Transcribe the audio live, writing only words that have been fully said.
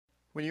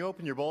When you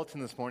opened your bulletin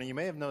this morning, you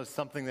may have noticed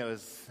something that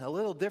was a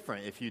little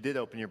different if you did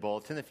open your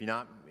bulletin. If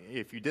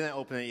you didn't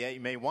open it yet,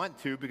 you may want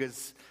to,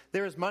 because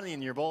there is money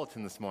in your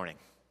bulletin this morning.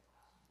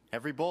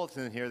 Every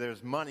bulletin in here,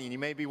 there's money, and you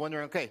may be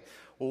wondering, okay,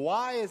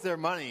 why is there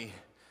money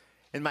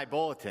in my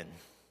bulletin?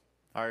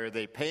 Are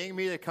they paying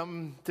me to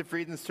come to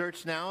Freedom's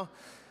Church now?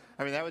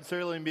 I mean, that would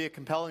certainly be a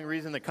compelling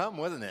reason to come,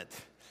 wouldn't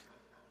it?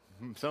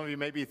 Some of you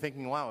may be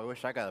thinking, wow, I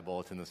wish I got a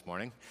bulletin this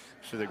morning.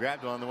 Should have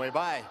grabbed one on the way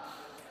by.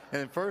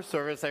 And in first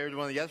service, I heard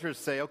one of the ushers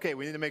say, okay,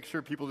 we need to make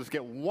sure people just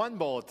get one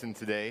bulletin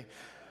today.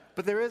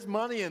 But there is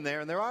money in there,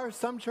 and there are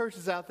some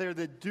churches out there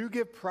that do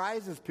give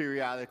prizes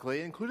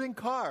periodically, including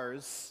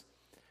cars,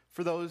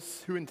 for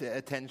those who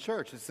attend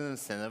church. It's an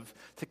incentive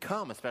to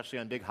come, especially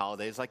on big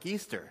holidays like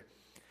Easter.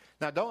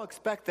 Now, don't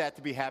expect that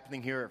to be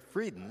happening here at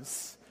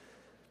Freedom's,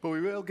 but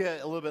we will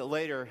get a little bit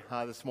later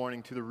this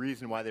morning to the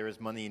reason why there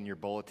is money in your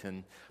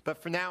bulletin.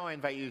 But for now, I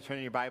invite you to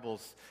turn your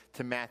Bibles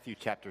to Matthew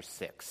chapter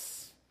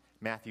 6.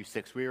 Matthew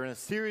 6. We are in a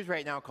series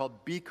right now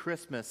called Be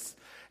Christmas,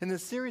 and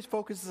this series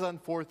focuses on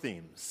four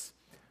themes: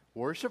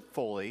 worship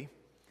fully,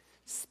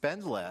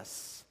 spend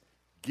less,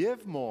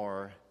 give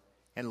more,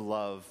 and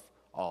love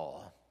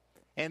all.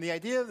 And the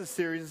idea of the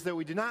series is that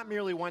we do not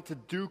merely want to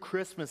do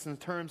Christmas in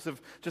terms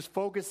of just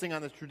focusing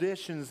on the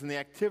traditions and the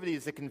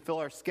activities that can fill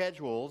our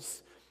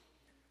schedules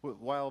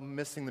while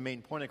missing the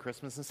main point of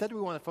Christmas. Instead,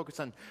 we want to focus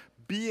on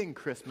being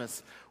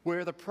Christmas,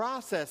 where the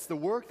process, the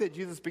work that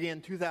Jesus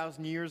began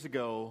 2,000 years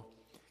ago,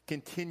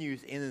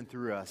 continues in and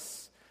through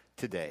us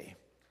today.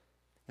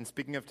 And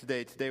speaking of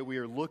today we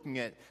are looking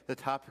at the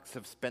topics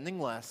of spending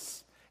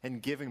less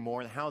and giving more,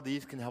 and how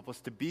these can help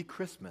us to be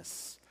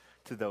Christmas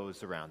to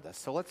those around us.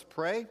 So let's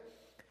pray,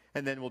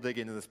 and then we'll dig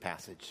into this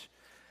passage.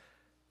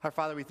 Our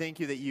Father, we thank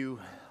you that you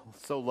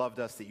so loved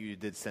us that you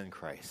did send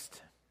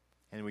Christ.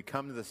 And we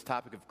come to this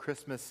topic of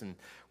Christmas, and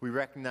we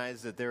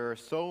recognize that there are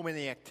so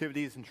many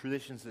activities and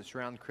traditions that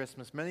surround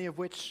Christmas, many of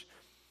which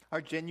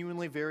are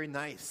genuinely very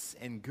nice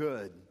and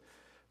good.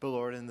 But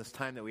Lord, in this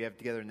time that we have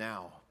together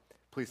now,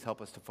 please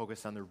help us to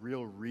focus on the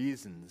real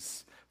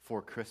reasons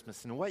for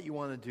Christmas and what you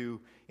want to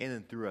do in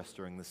and through us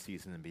during this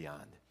season and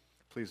beyond.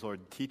 Please,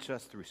 Lord, teach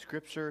us through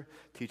Scripture,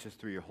 teach us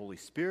through your Holy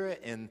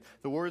Spirit, and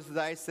the words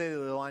that I say that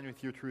align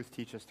with your truth,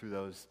 teach us through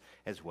those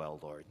as well,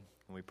 Lord.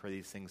 And we pray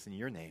these things in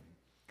your name.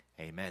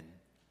 Amen.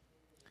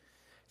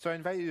 So I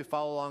invite you to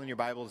follow along in your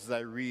Bibles as I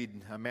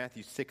read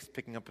Matthew 6,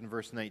 picking up in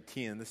verse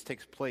 19. And this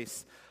takes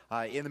place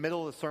in the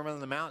middle of the Sermon on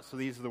the Mount, so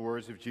these are the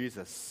words of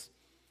Jesus.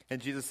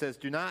 And Jesus says,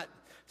 "Do not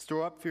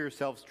store up for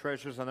yourselves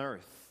treasures on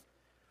earth,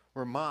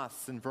 where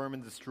moths and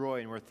vermin destroy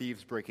and where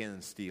thieves break in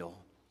and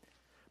steal.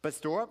 But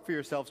store up for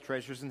yourselves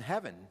treasures in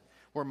heaven,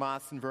 where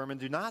moths and vermin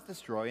do not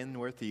destroy and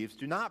where thieves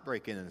do not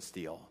break in and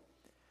steal.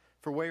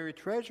 For where your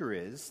treasure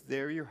is,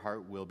 there your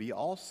heart will be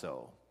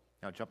also."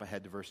 Now jump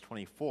ahead to verse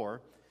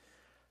 24.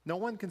 "No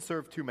one can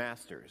serve two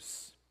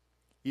masters.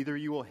 Either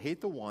you will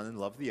hate the one and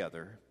love the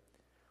other,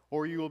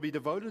 or you will be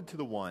devoted to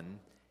the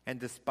one and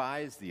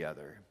despise the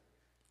other.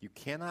 You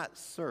cannot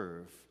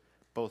serve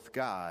both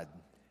God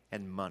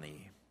and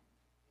money."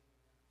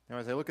 Now,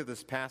 as I look at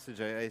this passage,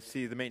 I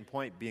see the main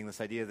point being this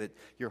idea that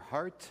your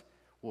heart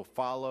will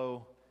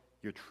follow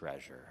your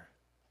treasure.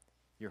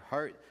 Your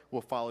heart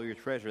will follow your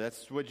treasure.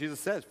 That's what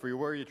Jesus says. For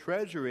where your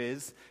treasure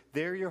is,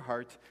 there your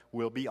heart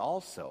will be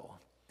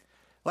also.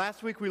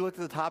 Last week, we looked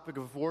at the topic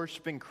of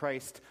worshiping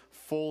Christ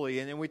fully,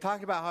 and we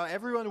talked about how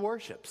everyone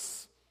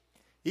worships.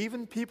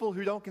 Even people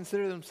who don't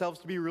consider themselves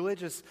to be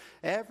religious,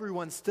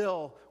 everyone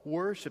still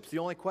worships. The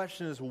only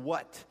question is,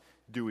 what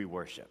do we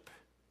worship?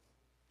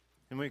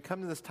 And when we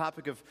come to this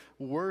topic of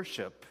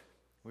worship,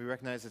 we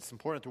recognize it's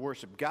important to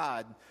worship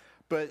God,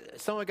 but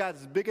some of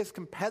God's biggest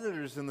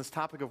competitors in this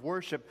topic of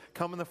worship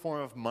come in the form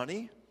of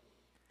money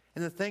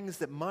and the things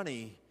that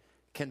money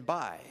can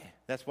buy.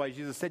 That's why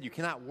Jesus said you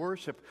cannot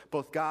worship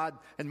both God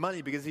and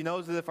money, because he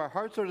knows that if our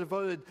hearts are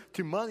devoted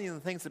to money and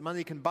the things that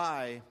money can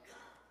buy,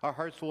 our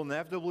hearts will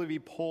inevitably be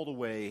pulled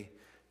away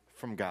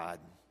from God.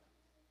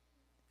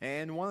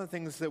 And one of the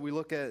things that we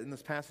look at in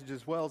this passage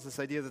as well is this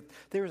idea that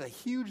there is a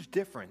huge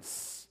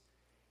difference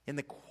in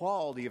the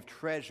quality of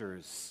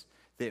treasures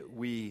that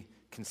we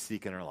can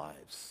seek in our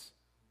lives.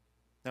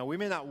 Now, we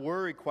may not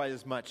worry quite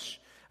as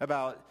much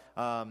about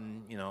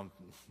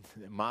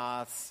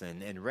moths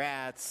and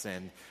rats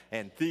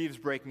and thieves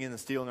breaking in and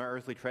stealing our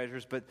earthly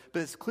treasures, but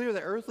it's clear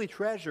that earthly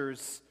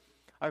treasures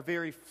are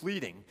very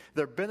fleeting.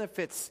 Their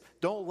benefits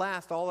don't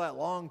last all that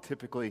long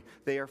typically.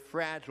 They are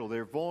fragile.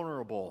 They're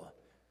vulnerable.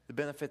 The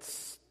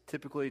benefits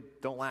typically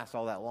don't last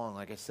all that long,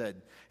 like I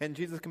said. And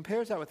Jesus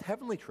compares that with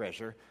heavenly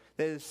treasure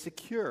that is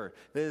secure,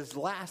 that is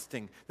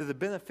lasting, that the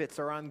benefits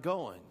are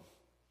ongoing.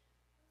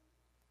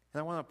 And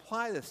I want to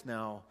apply this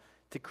now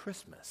to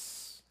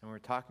Christmas. And we're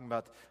talking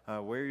about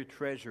where your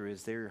treasure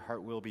is, there your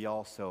heart will be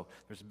also.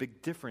 There's a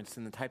big difference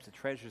in the types of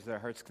treasures that our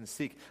hearts can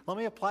seek. Let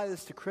me apply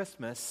this to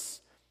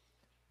Christmas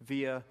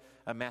via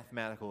a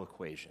mathematical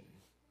equation.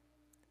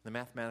 The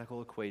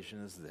mathematical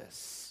equation is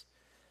this: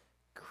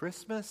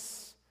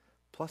 Christmas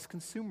plus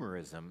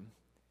consumerism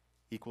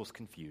equals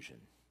confusion.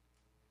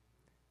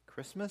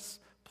 Christmas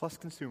plus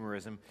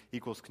consumerism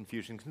equals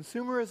confusion.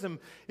 Consumerism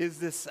is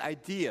this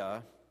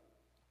idea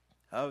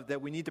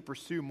that we need to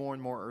pursue more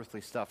and more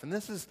earthly stuff. And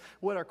this is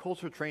what our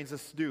culture trains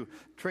us to do.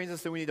 It trains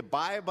us that we need to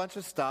buy a bunch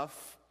of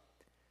stuff,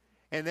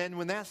 and then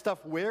when that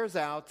stuff wears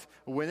out,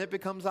 when it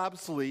becomes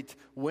obsolete,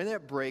 when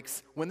it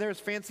breaks, when there's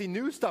fancy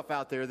new stuff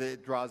out there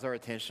that draws our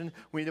attention,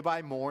 we need to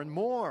buy more and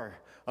more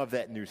of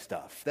that new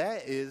stuff.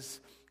 That is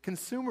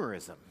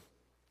consumerism.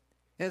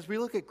 And as we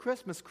look at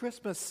Christmas,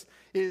 Christmas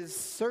is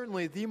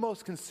certainly the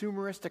most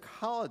consumeristic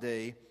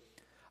holiday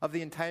of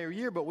the entire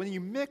year. But when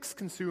you mix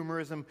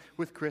consumerism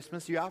with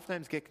Christmas, you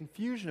oftentimes get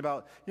confusion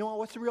about,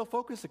 what's the real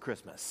focus of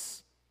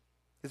Christmas?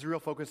 Is the real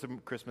focus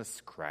of Christmas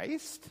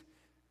Christ?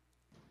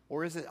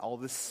 Or is it all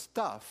this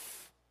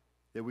stuff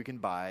that we can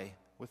buy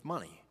with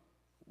money?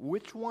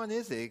 Which one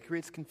is it? It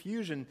creates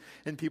confusion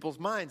in people's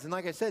minds. And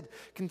like I said,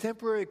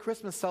 contemporary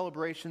Christmas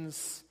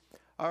celebrations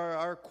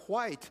are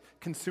quite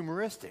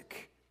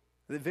consumeristic.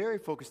 They're very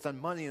focused on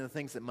money and the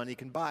things that money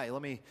can buy.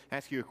 Let me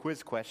ask you a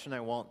quiz question.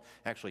 I won't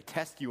actually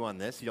test you on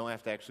this. You don't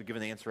have to actually give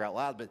an answer out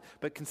loud.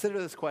 But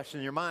consider this question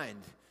in your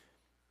mind.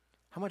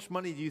 How much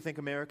money do you think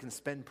Americans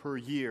spend per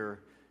year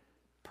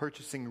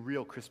purchasing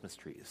real Christmas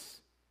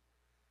trees?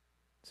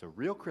 So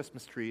real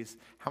Christmas trees,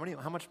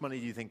 how much money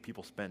do you think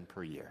people spend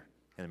per year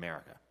in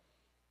America?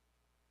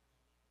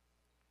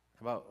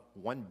 About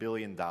 $1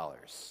 billion.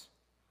 It's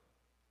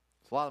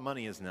a lot of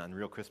money, isn't it, on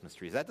real Christmas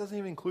trees? That doesn't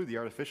even include the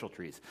artificial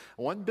trees.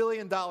 $1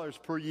 billion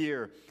per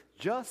year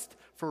just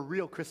for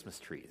real Christmas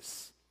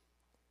trees.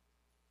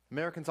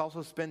 Americans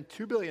also spend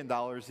 $2 billion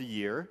a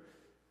year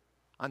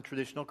on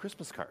traditional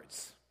Christmas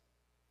cards.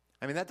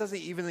 I mean, that doesn't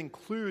even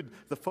include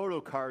the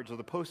photo cards or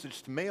the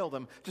postage to mail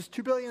them. Just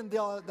 $2 billion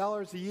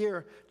a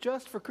year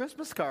just for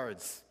Christmas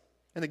cards.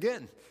 And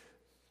again,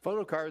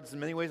 photo cards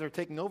in many ways are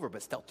taking over,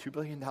 but still $2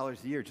 billion a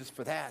year just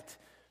for that.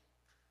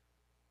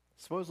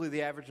 Supposedly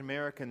the average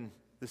American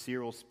this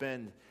year will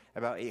spend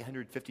about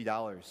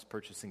 $850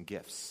 purchasing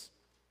gifts.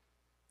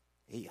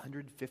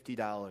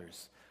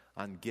 $850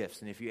 on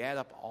gifts. And if you add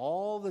up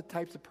all the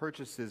types of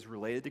purchases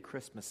related to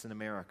Christmas in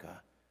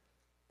America,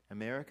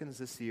 Americans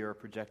this year are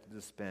projected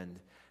to spend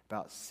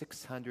about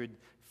 $650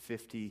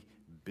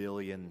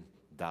 billion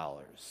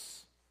on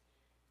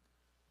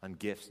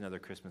gifts and other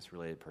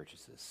Christmas-related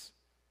purchases.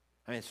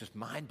 I mean, it's just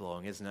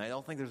mind-blowing, isn't it? I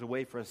don't think there's a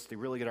way for us to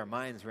really get our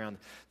minds around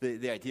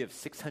the idea of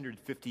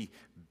 $650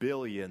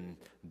 billion.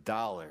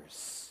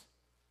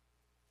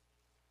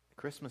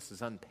 Christmas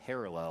is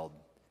unparalleled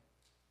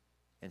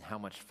in how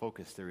much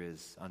focus there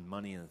is on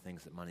money and the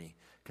things that money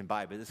can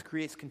buy. But this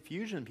creates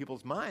confusion in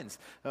people's minds,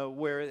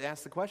 where it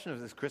asks the question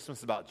of, is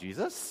Christmas about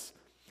Jesus?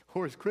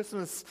 Or is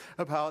Christmas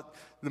about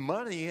the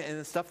money and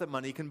the stuff that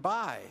money can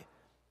buy?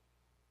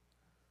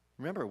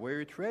 Remember, where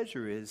your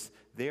treasure is,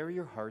 there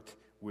your heart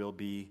will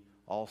be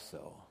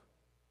also.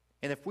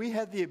 And if we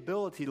had the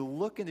ability to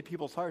look into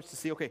people's hearts to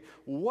see, okay,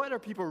 what are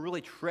people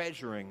really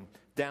treasuring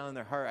down in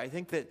their heart, I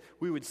think that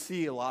we would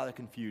see a lot of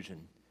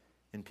confusion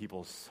in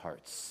people's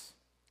hearts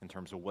in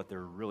terms of what they're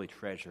really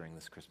treasuring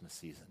this Christmas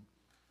season.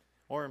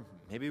 Or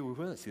maybe we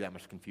wouldn't see that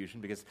much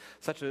confusion because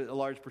such a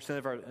large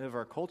percent of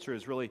our culture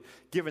is really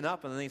given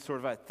up on any sort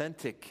of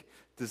authentic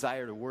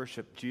desire to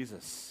worship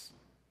Jesus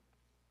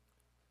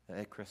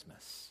at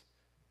Christmas.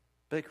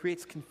 But it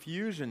creates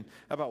confusion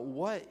about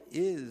what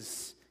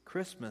is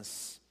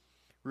Christmas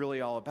really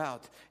all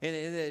about. And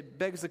it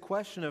begs the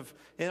question of,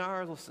 in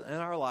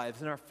our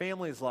lives, in our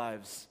families'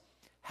 lives,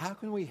 how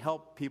can we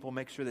help people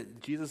make sure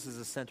that Jesus is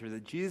the center,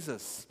 that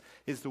Jesus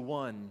is the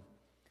one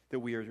that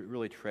we are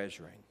really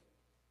treasuring?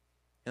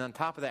 And on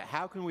top of that,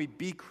 how can we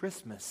be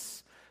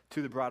Christmas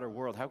to the broader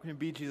world? How can we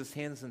be Jesus'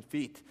 hands and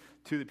feet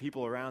to the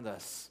people around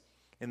us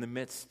in the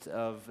midst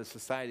of a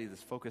society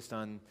that's focused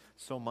on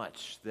so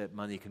much that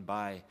money can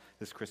buy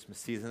this Christmas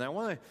season? I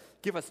want to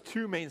give us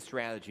two main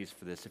strategies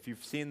for this. If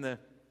you've seen the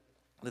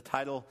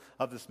title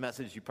of this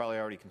message, you probably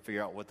already can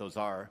figure out what those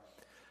are.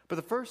 But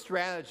the first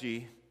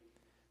strategy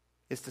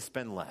is to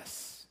spend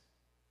less.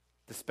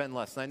 To spend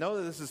less. And I know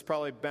that this is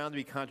probably bound to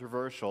be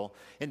controversial,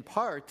 in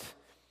part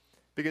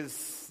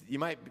because you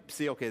might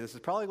see, okay, this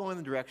is probably going in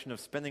the direction of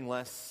spending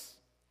less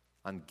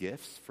on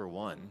gifts, for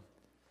one.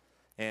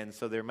 And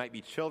so there might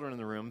be children in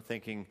the room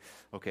thinking,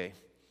 okay,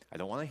 I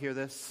don't want to hear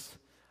this.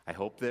 I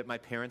hope that my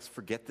parents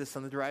forget this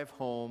on the drive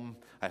home.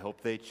 I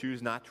hope they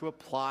choose not to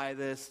apply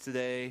this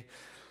today.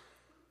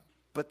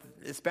 But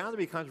it's bound to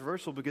be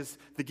controversial because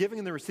the giving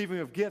and the receiving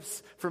of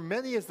gifts for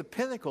many is the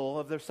pinnacle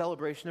of their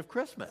celebration of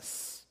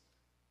Christmas.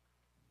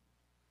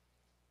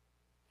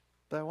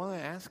 But I want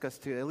to ask us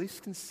to at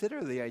least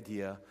consider the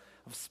idea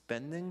of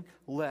spending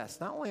less,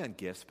 not only on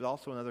gifts, but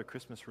also on other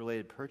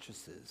Christmas-related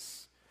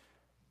purchases.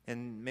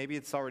 And maybe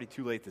it's already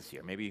too late this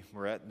year. Maybe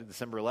we're at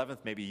December 11th.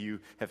 Maybe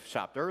you have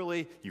shopped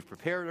early, you've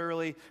prepared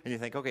early, and you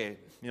think, okay,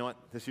 you know what,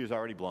 this year's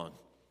already blown.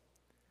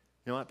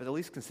 You know what, but at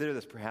least consider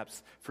this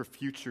perhaps for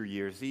future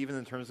years, even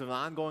in terms of an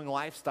ongoing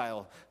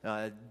lifestyle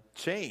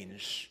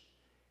change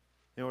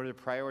in order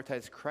to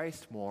prioritize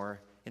Christ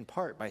more, in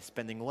part by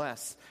spending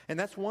less. And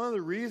that's one of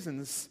the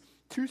reasons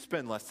to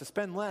spend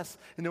less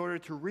in order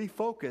to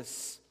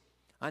refocus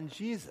on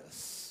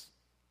Jesus.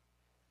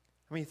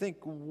 I mean, think,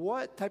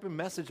 what type of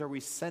message are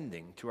we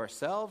sending to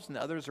ourselves and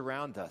others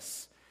around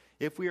us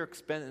if we are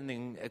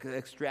spending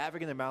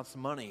extravagant amounts of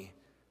money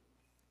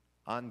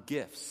on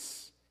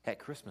gifts at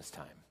Christmas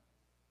time?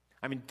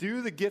 I mean,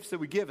 do the gifts that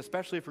we give,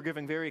 especially if we're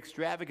giving very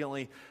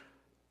extravagantly,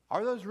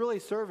 are those really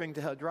serving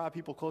to help draw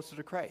people closer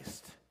to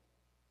Christ?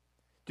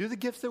 Do the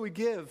gifts that we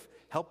give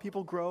help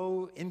people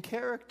grow in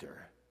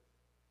character?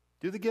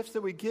 Do the gifts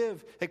that we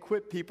give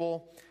equip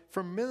people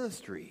for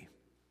ministry?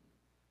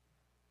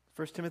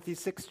 1 Timothy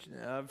 6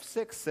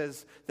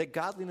 says that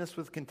godliness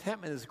with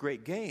contentment is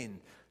great gain.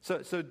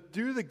 So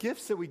do the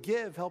gifts that we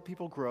give help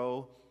people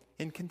grow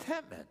in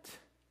contentment?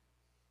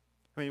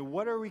 I mean,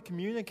 what are we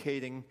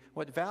communicating?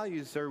 What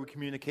values are we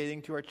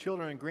communicating to our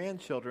children and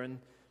grandchildren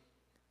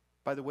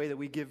by the way that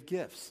we give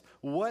gifts?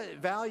 What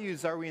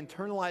values are we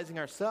internalizing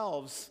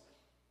ourselves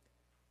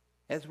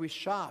as we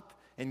shop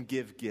and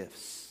give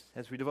gifts,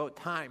 as we devote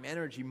time,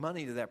 energy,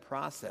 money to that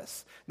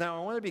process? Now,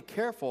 I want to be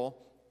careful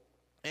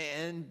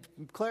and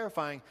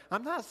clarifying,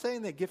 I'm not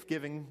saying that gift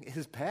giving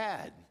is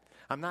bad.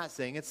 I'm not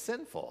saying it's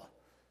sinful.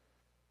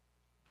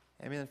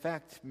 I mean, in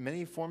fact,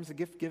 many forms of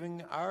gift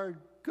giving are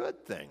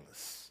good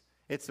things.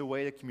 It's a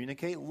way to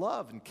communicate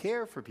love and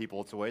care for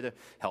people. It's a way to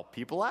help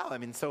people out. I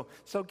mean, so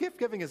gift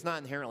giving is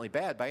not inherently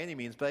bad by any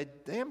means, but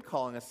I am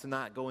calling us to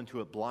not go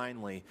into it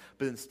blindly,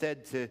 but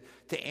instead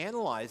to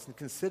analyze and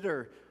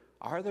consider,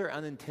 are there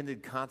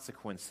unintended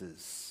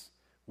consequences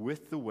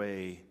with the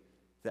way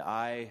that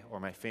I or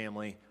my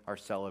family are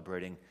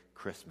celebrating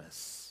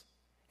Christmas?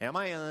 Am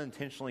I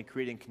unintentionally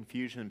creating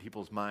confusion in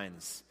people's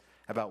minds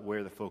about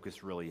where the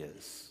focus really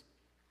is?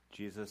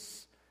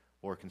 Jesus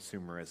or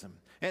consumerism?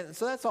 And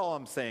so that's all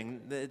I'm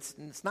saying.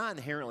 It's not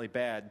inherently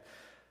bad,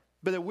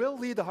 but it will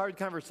lead to hard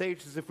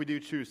conversations if we do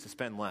choose to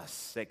spend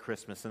less at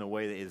Christmas in a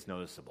way that is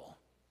noticeable.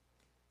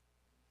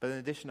 But in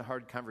addition to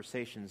hard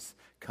conversations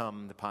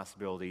come the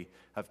possibility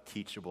of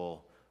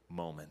teachable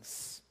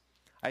moments.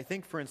 I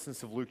think, for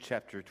instance, of Luke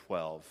chapter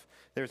 12.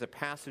 There's a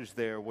passage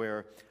there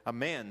where a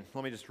man,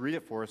 let me just read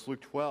it for us,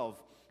 Luke 12,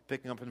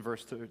 picking up in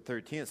verse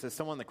 13. It says,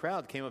 someone in the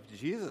crowd came up to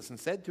Jesus and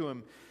said to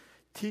him,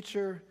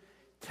 "Teacher,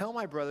 tell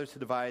my brothers to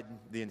divide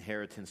the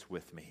inheritance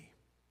with me."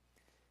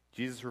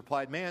 Jesus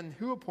replied, "Man,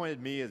 who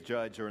appointed me as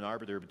judge or an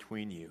arbiter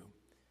between you?"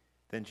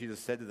 Then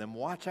Jesus said to them,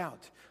 "Watch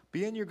out.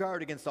 Be on your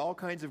guard against all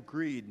kinds of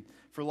greed,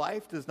 for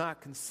life does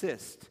not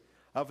consist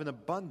of an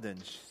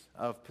abundance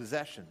of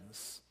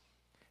possessions."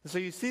 And so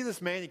you see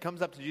this man, he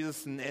comes up to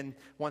Jesus and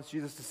wants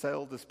Jesus to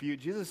settle a dispute.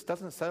 Jesus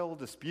doesn't settle a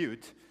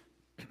dispute.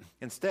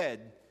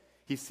 Instead,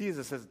 he sees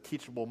this as a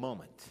teachable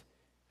moment.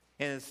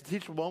 And it's a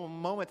teachable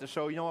moment to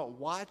show,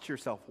 watch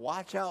yourself.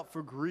 Watch out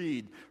for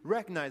greed.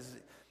 Recognize,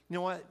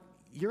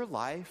 your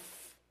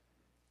life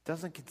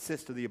doesn't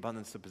consist of the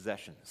abundance of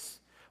possessions.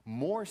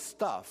 More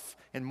stuff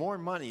and more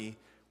money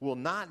will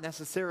not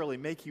necessarily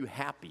make you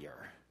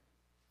happier,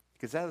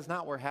 because that is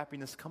not where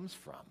happiness comes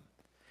from.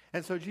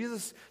 And so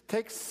Jesus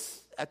takes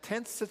a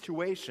tense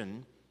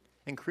situation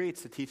and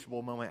creates a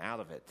teachable moment out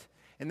of it.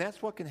 And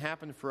that's what can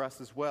happen for us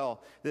as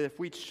well, that if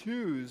we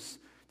choose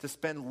to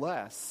spend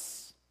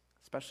less,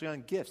 especially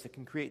on gifts, it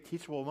can create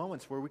teachable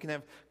moments where we can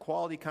have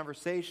quality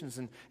conversations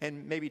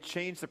and maybe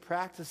change the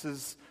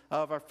practices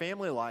of our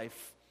family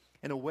life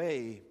in a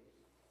way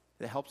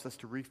that helps us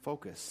to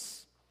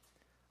refocus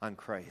on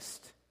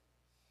Christ.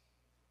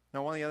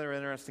 Now, one of the other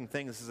interesting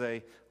things as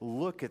I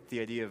look at the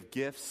idea of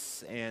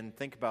gifts and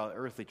think about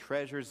earthly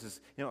treasures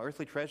is,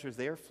 earthly treasures,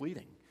 they are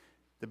fleeting.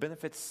 The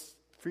benefits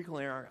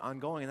frequently are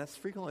ongoing, and that's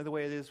frequently the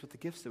way it is with the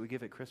gifts that we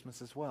give at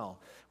Christmas as well.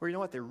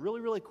 Where, they're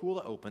really, really cool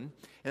to open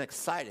and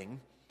exciting, and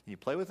you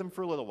play with them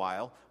for a little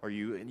while, or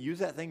you use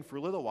that thing for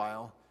a little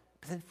while,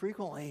 but then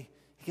frequently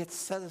it gets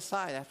set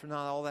aside after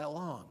not all that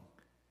long.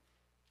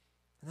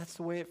 And that's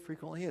the way it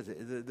frequently is.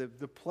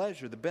 The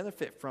pleasure, the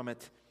benefit from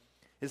it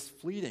is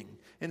fleeting.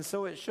 And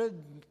so it should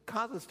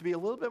cause us to be a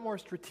little bit more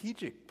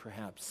strategic,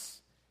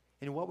 perhaps,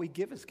 in what we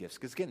give as gifts.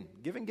 Because, again,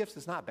 giving gifts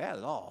is not bad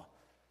at all.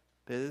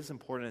 But it is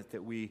important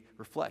that we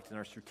reflect and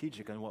are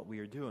strategic on what we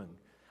are doing.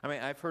 I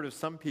mean, I've heard of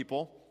some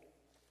people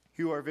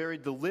who are very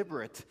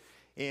deliberate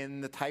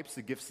in the types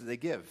of gifts that they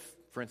give.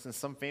 For instance,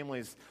 some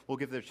families will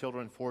give their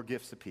children 4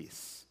 gifts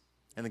apiece.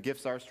 And the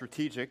gifts are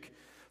strategic.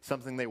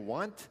 Something they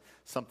want,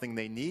 something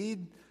they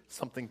need,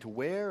 something to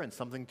wear, and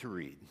something to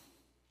read.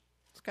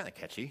 It's kind of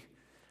catchy.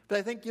 But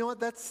I think,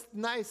 that's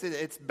nice.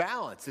 It's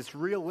balanced. It's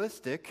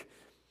realistic.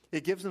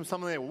 It gives them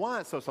something they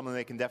want, so something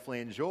they can definitely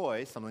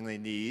enjoy, something they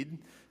need.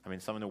 I mean,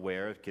 something to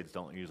wear. Kids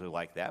don't usually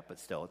like that, but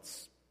still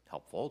it's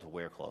helpful to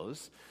wear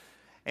clothes.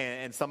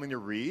 And something to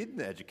read,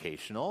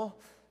 educational.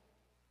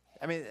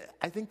 I mean,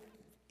 I think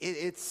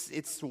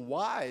it's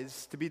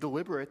wise to be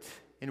deliberate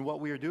in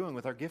what we are doing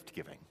with our gift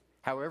giving.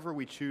 However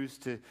we choose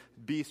to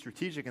be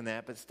strategic in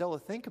that, but still to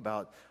think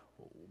about,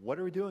 what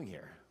are we doing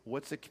here?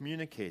 What's it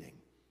communicating?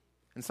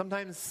 And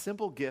sometimes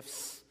simple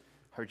gifts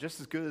are just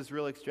as good as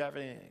really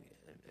extravagant,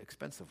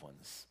 expensive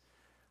ones.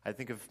 I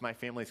think of my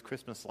family's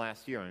Christmas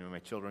last year. I mean, my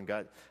children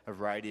got a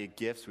variety of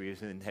gifts. We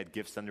even had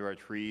gifts under our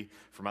tree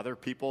from other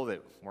people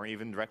that weren't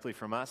even directly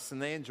from us,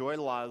 and they enjoyed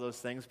a lot of those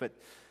things. But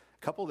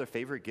a couple of their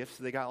favorite gifts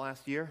that they got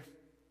last year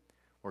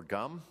were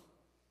gum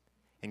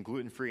and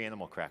gluten-free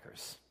animal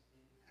crackers.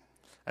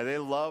 And they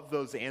love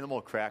those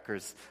animal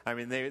crackers. I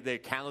mean, they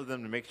counted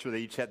them to make sure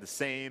they each had the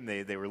same.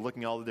 They were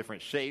looking at all the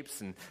different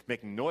shapes and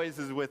making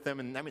noises with them.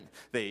 And, I mean,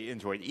 they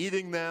enjoyed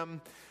eating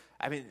them.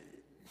 I mean,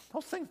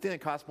 those things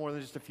didn't cost more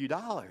than just a few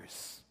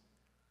dollars.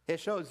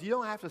 It shows you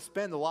don't have to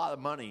spend a lot of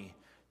money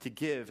to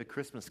give a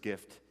Christmas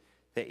gift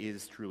that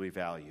is truly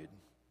valued.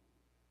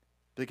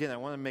 But again, I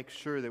want to make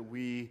sure that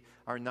we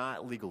are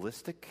not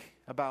legalistic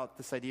about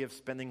this idea of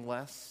spending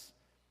less,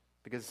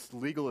 because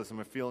legalism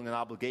of feeling an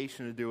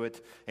obligation to do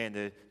it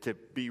and to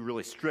be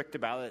really strict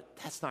about it,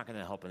 that's not going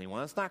to help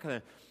anyone. It's not going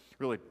to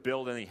really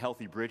build any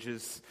healthy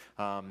bridges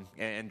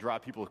and draw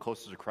people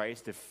closer to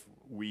Christ if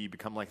we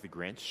become like the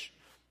Grinch.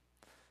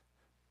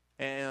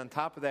 And on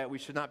top of that, we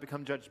should not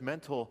become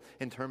judgmental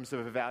in terms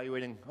of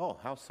evaluating,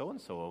 how's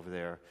so-and-so over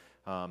there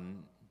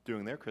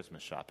doing their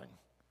Christmas shopping?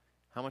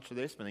 How much are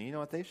they spending? You know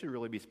what? They should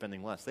really be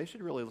spending less. They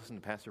should really listen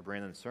to Pastor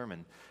Brandon's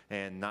sermon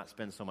and not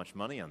spend so much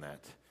money on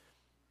that.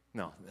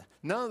 No,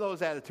 none of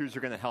those attitudes are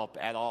going to help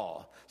at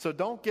all. So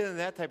don't get into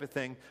that type of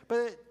thing.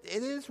 But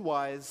it is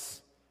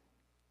wise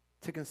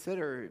to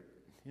consider,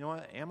 you know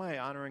what? Am I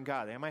honoring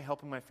God? Am I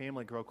helping my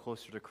family grow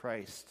closer to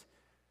Christ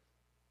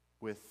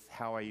with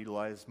how I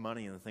utilize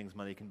money and the things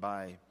money can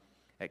buy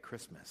at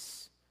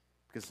Christmas?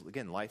 Because,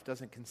 again, life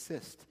doesn't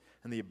consist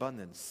in the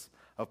abundance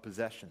of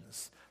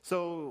possessions.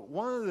 So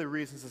one of the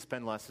reasons to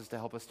spend less is to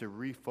help us to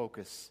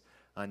refocus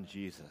on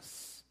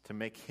Jesus, to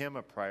make him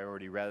a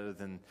priority rather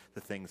than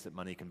the things that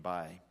money can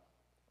buy.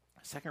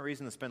 Second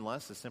reason to spend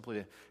less is simply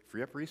to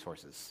free up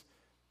resources.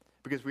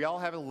 Because we all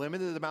have a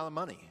limited amount of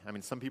money. I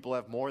mean, some people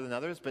have more than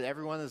others, but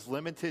everyone is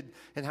limited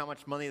in how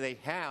much money they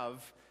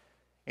have.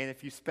 And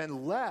if you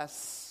spend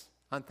less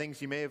on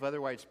things you may have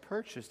otherwise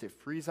purchased, it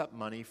frees up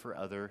money for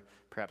other,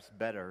 perhaps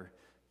better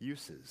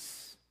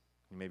uses.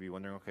 You may be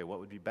wondering, okay, what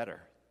would be better?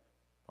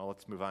 Well,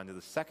 let's move on to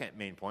the second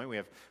main point.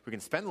 We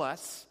can spend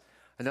less.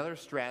 Another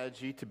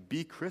strategy to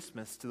be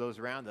Christmas to those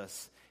around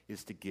us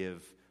is to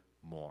give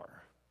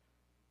more.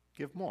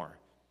 Give more.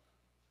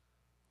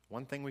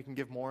 One thing we can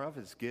give more of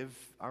is give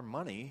our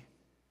money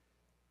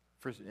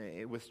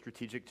with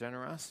strategic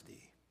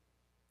generosity.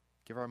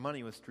 Give our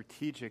money with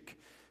strategic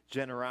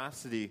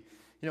generosity.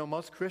 You know,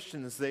 most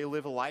Christians, they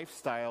live a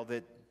lifestyle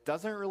that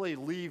doesn't really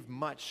leave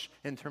much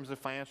in terms of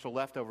financial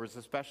leftovers,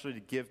 especially to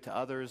give to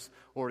others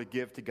or to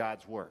give to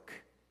God's work.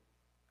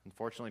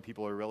 Unfortunately,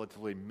 people are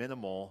relatively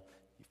minimal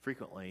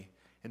frequently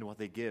in what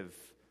they give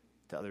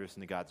to others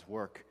and to God's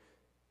work.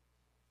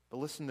 But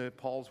listen to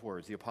Paul's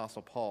words, the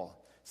Apostle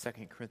Paul, 2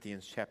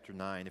 Corinthians chapter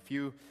 9. If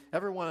you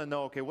ever want to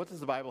know, okay, what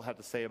does the Bible have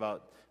to say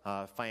about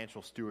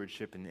financial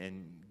stewardship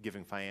and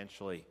giving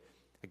financially?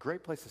 A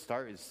great place to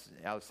start is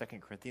out of 2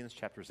 Corinthians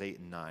chapters 8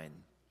 and 9.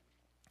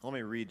 Let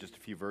me read just a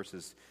few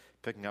verses,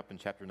 picking up in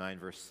chapter 9,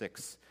 verse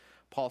 6.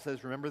 Paul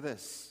says, "Remember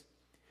this,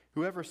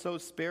 whoever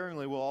sows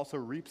sparingly will also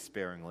reap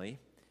sparingly,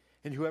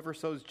 and whoever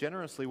sows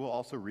generously will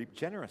also reap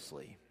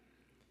generously.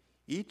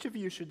 Each of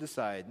you should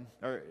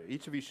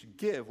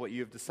give what you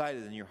have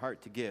decided in your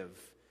heart to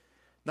give,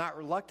 not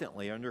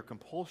reluctantly under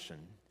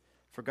compulsion,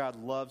 for God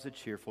loves a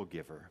cheerful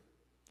giver.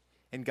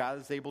 And God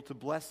is able to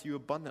bless you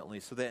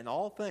abundantly, so that in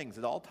all things,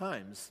 at all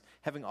times,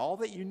 having all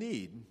that you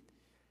need,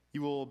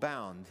 you will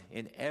abound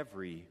in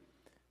every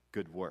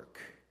good work."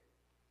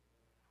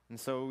 And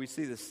so we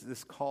see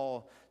this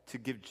call to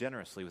give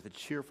generously with a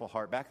cheerful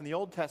heart. Back in the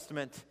Old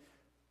Testament,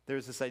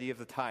 there's this idea of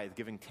the tithe,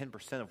 giving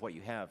 10% of what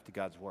you have to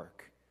God's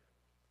work.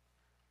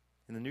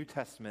 In the New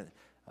Testament,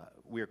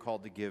 we are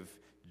called to give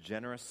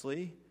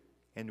generously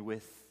and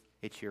with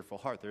a cheerful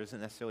heart. There isn't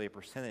necessarily a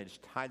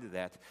percentage tied to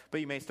that,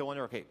 but you may still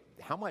wonder, okay,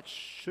 how much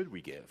should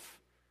we give?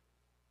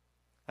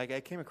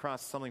 I came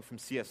across something from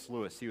C.S.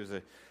 Lewis. He was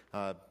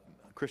a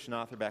Christian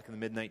author back in the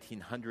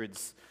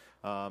mid-1900s.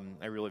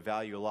 I really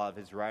value a lot of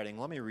his writing.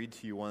 Let me read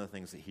to you one of the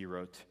things that he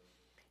wrote.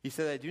 He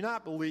said, "I do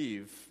not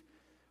believe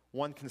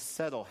one can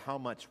settle how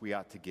much we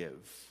ought to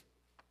give.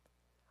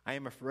 I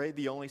am afraid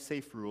the only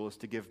safe rule is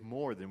to give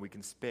more than we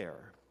can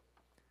spare.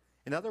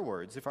 In other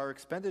words, if our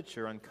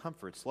expenditure on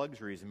comforts,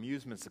 luxuries,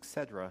 amusements,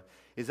 etc.,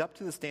 is up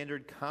to the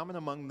standard common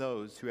among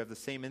those who have the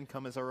same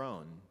income as our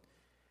own,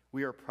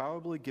 we are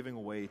probably giving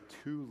away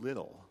too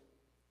little.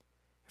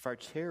 If our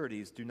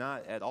charities do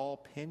not at all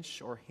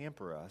pinch or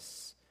hamper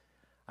us,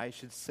 I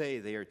should say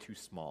they are too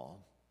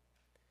small.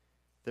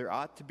 There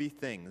ought to be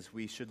things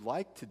we should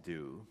like to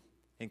do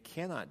and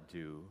cannot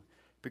do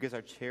because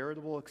our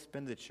charitable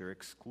expenditure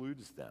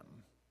excludes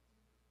them."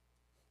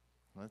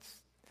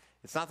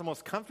 It's not the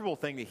most comfortable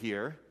thing to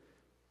hear,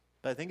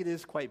 but I think it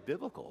is quite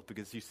biblical,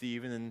 because you see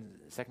even in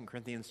 2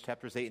 Corinthians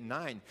chapters 8 and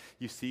 9,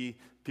 you see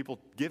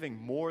people giving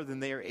more than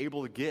they are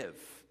able to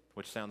give.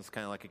 which sounds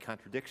kind of like a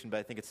contradiction, but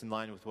I think it's in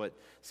line with what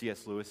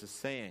C.S. Lewis is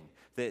saying.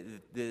 That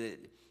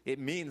it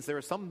means there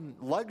are some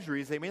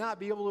luxuries they may not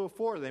be able to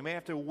afford, they may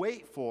have to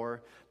wait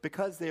for,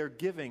 because they are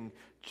giving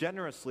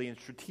generously and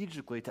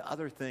strategically to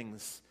other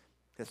things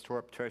that store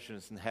up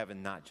treasures in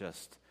heaven, not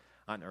just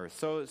on earth.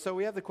 So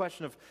we have the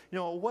question of,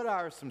 what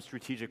are some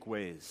strategic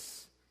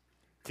ways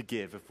to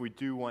give if we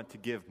do want to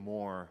give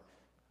more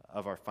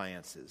of our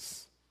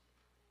finances?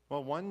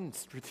 Well, one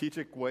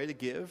strategic way to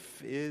give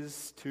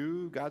is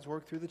to God's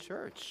work through the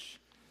church.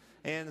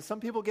 And some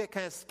people get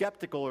kind of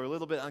skeptical or a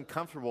little bit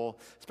uncomfortable,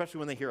 especially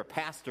when they hear a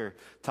pastor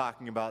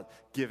talking about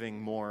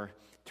giving more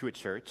to a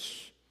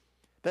church.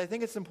 But I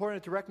think it's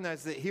important to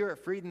recognize that here at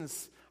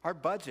Friedens, our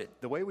budget,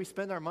 the way we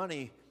spend our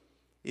money,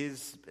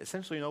 is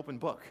essentially an open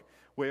book,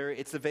 where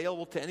it's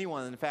available to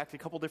anyone. In fact, a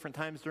couple different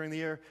times during the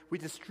year, we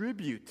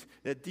distribute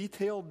a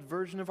detailed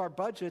version of our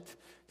budget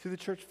to the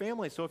church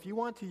family. So if you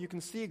want to, you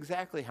can see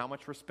exactly how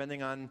much we're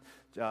spending on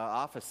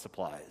office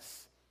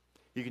supplies.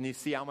 You can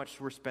see how much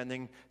we're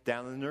spending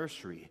down in the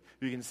nursery.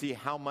 You can see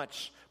how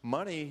much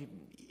money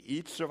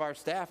each of our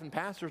staff and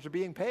pastors are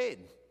being paid.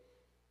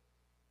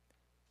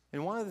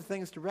 And one of the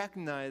things to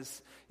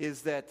recognize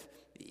is that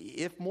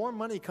if more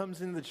money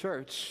comes into the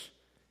church,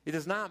 it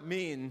does not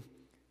mean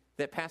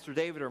that Pastor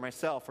David or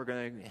myself are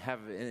going to have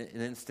an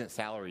instant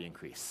salary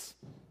increase.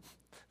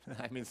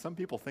 I mean, some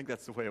people think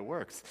that's the way it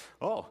works.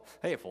 Oh,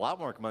 hey, if a lot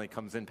more money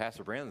comes in,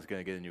 Pastor Brandon's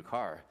going to get a new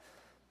car.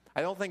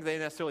 I don't think they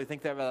necessarily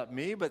think that about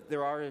me, but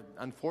there are,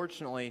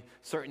 unfortunately,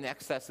 certain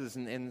excesses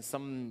in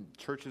some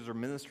churches or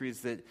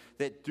ministries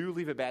that do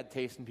leave a bad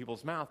taste in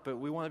people's mouth, but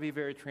we want to be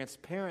very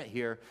transparent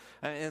here.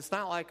 And it's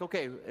not like,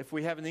 okay, if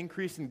we have an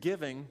increase in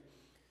giving,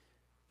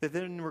 that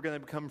then we're going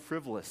to become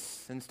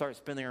frivolous and start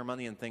spending our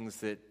money on things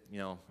that,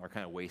 are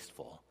kind of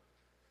wasteful.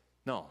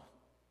 No.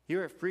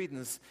 Here at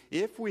Friedens,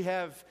 if we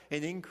have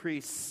an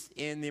increase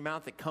in the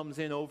amount that comes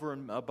in over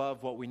and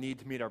above what we need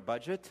to meet our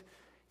budget,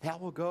 that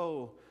will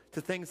go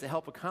to things that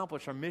help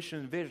accomplish our mission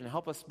and vision,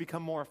 help us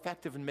become more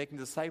effective in making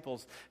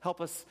disciples,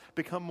 help us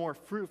become more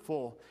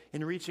fruitful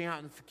in reaching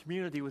out into the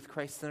community with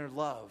Christ-centered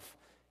love,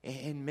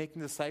 and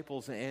making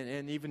disciples,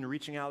 and even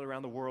reaching out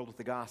around the world with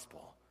the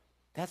gospel.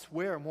 That's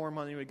where more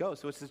money would go.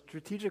 So it's a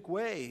strategic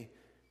way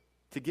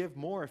to give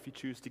more if you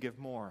choose to give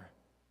more,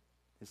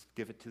 is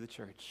give it to the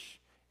church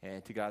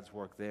and to God's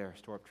work there,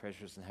 store up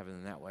treasures in heaven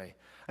in that way.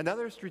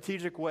 Another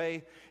strategic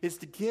way is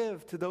to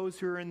give to those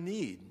who are in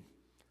need,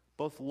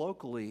 both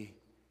locally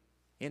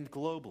and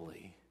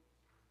globally.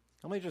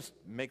 Let me just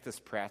make this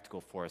practical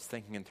for us,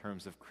 thinking in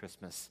terms of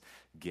Christmas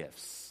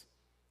gifts.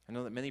 I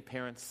know that many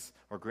parents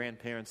or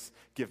grandparents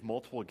give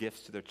multiple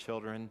gifts to their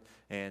children,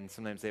 and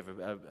sometimes they have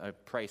a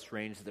price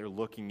range that they're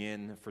looking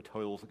in for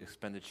total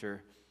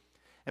expenditure.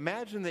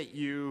 Imagine that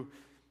you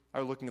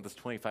are looking at this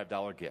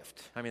 $25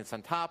 gift. I mean, it's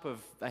on top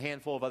of a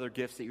handful of other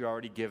gifts that you're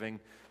already giving.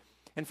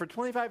 And for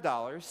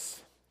 $25,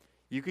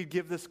 you could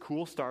give this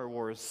cool Star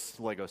Wars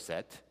Lego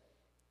set.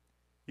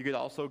 You could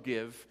also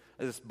give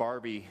this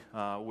Barbie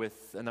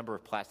with a number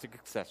of plastic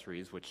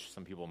accessories, which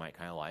some people might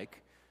kind of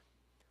like.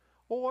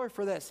 Or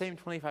for that same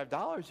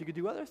 $25, you could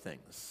do other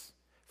things.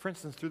 For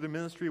instance, through the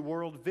ministry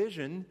World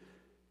Vision,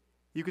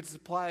 you could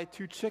supply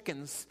 2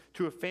 chickens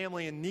to a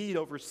family in need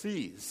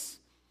overseas.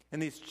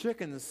 And these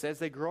chickens, as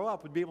they grow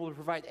up, would be able to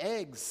provide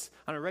eggs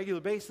on a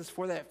regular basis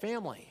for that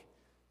family.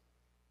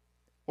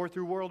 Or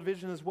through World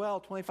Vision as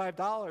well,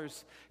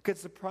 $25 could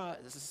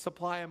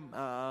supply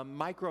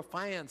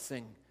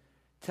microfinancing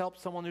to help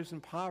someone who's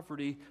in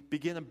poverty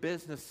begin a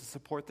business to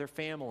support their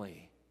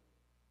family.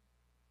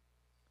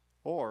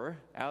 Or,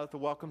 out at the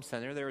Welcome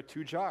Center, there are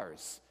 2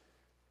 jars.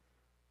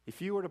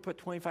 If you were to put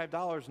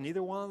 $25 in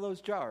either one of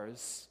those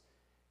jars,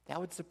 that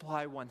would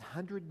supply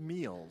 100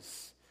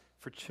 meals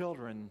for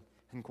children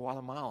in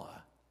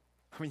Guatemala.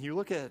 I mean, you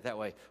look at it that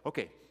way.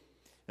 Okay,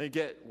 and you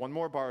get one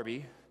more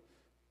Barbie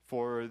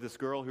for this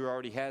girl who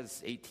already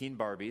has 18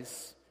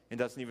 Barbies and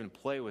doesn't even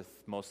play with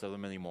most of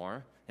them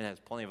anymore and has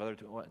plenty of other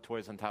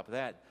toys on top of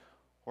that.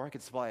 Or I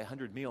could supply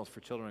 100 meals for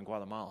children in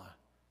Guatemala.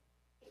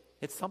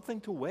 It's something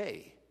to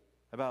weigh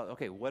about,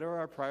 okay, what are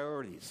our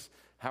priorities?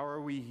 How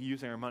are we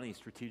using our money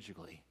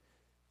strategically?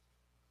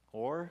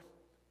 Or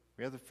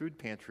we have the food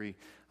pantry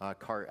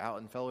cart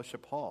out in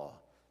Fellowship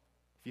Hall.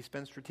 If you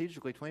spend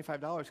strategically,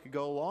 $25 could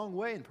go a long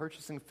way in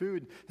purchasing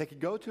food that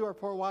could go to our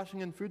Port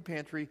Washington food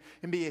pantry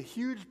and be a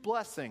huge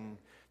blessing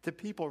to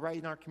people right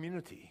in our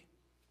community.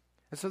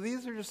 And so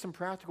these are just some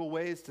practical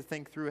ways to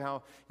think through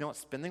how,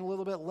 spending a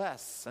little bit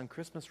less on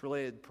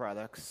Christmas-related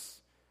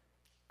products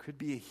could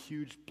be a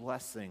huge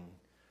blessing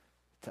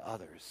to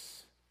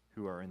others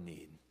who are in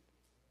need.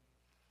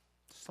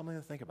 Something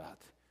to think about.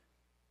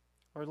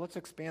 Or let's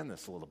expand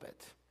this a little bit.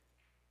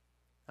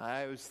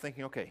 I was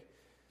thinking, okay,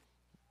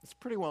 it's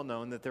pretty well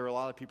known that there are a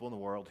lot of people in the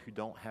world who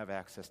don't have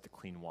access to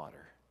clean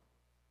water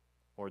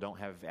or don't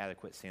have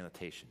adequate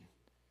sanitation.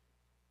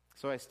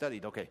 So I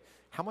studied, okay,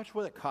 how much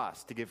would it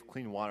cost to give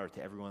clean water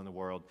to everyone in the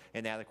world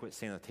and adequate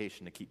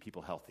sanitation to keep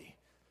people healthy?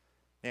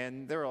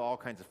 And there are all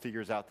kinds of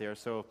figures out there.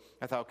 So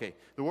I thought, okay,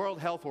 the World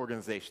Health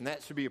Organization,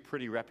 that should be a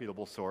pretty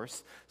reputable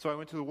source. So I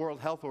went to the World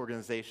Health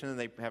Organization, and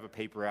they have a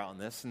paper out on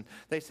this. And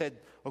they said,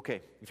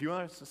 okay, if you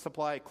want to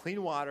supply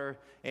clean water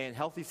and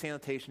healthy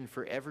sanitation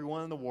for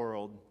everyone in the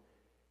world,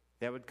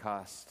 that would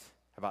cost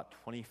about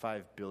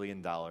 $25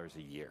 billion a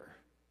year.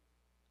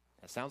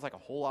 That sounds like a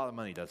whole lot of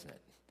money, doesn't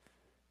it?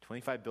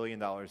 $25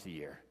 billion a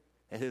year.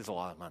 It is a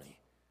lot of money.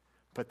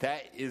 But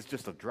that is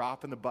just a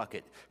drop in the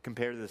bucket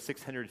compared to the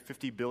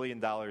 $650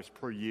 billion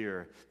per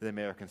year that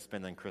Americans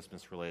spend on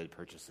Christmas-related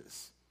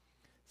purchases.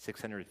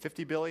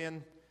 $650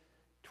 billion,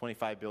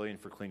 $25 billion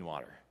for clean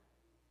water.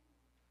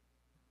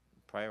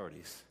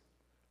 Priorities.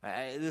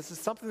 This is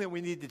something that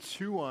we need to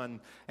chew on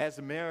as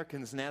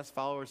Americans and as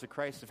followers of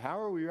Christ, of how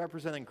are we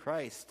representing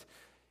Christ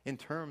in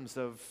terms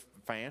of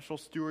financial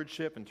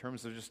stewardship, in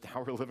terms of just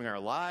how we're living our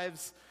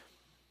lives.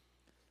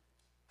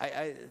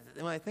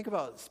 When I think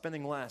about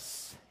spending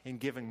less and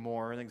giving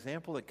more, an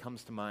example that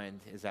comes to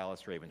mind is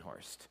Alice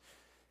Ravenhorst.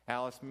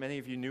 Alice, many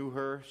of you knew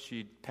her.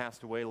 She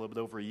passed away a little bit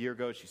over a year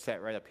ago. She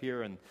sat right up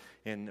here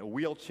in a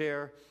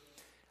wheelchair.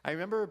 I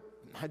remember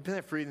I'd been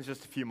at Freedom's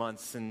just a few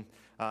months, and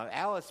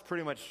Alice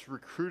pretty much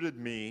recruited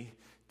me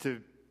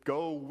to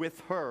go with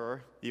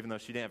her, even though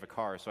she didn't have a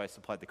car, so I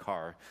supplied the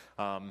car,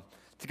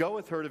 to go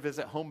with her to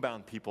visit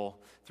homebound people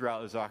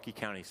throughout Ozaukee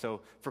County. So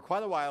for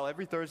quite a while,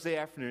 every Thursday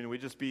afternoon, we'd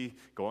just be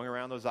going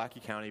around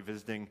Ozaukee County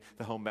visiting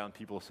the homebound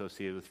people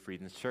associated with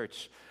Freedom's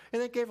Church.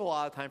 And it gave a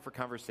lot of time for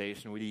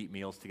conversation. We'd eat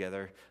meals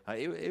together.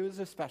 It was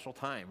a special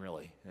time,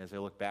 really, as I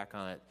look back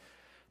on it.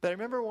 But I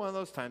remember one of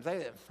those times,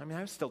 I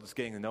was still just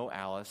getting to know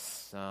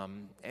Alice,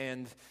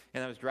 and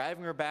I was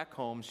driving her back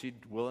home.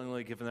 She'd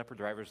willingly given up her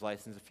driver's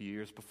license a few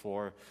years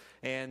before,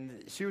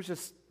 and she was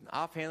just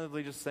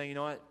offhandedly just saying, you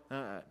know what,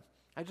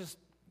 I just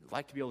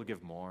like to be able to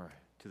give more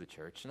to the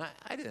church. And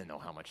I didn't know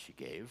how much she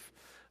gave,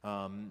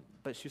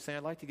 but she was saying,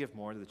 I'd like to give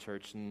more to the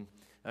church. And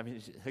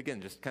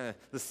again, just kind of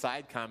the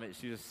side comment,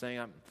 she was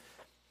saying,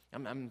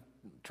 I'm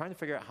trying to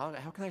figure out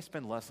how can I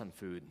spend less on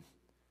food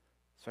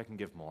so I can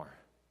give more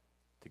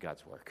to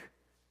God's work.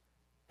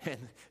 And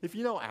if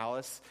you know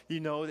Alice, you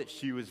know that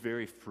she was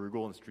very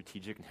frugal and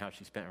strategic in how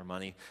she spent her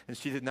money. And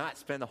she did not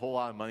spend a whole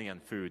lot of money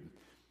on food.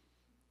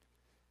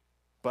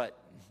 But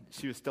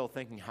she was still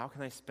thinking, how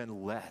can I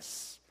spend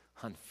less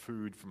on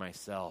food for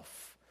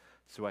myself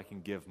so I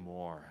can give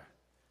more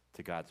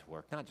to God's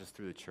work? Not just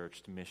through the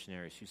church, to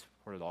missionaries. She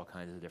supported all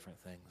kinds of different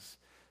things.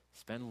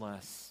 Spend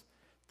less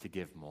to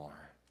give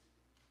more.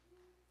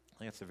 I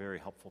think that's a very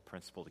helpful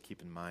principle to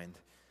keep in mind.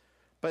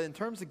 But in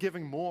terms of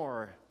giving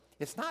more,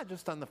 it's not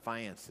just on the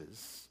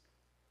finances.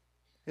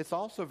 It's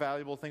also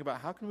valuable to think about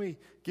how can we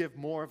give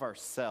more of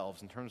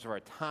ourselves in terms of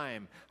our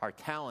time, our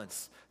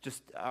talents,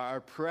 just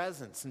our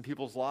presence in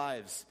people's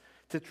lives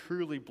to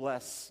truly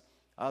bless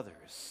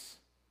others.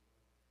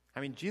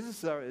 I mean,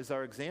 Jesus is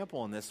our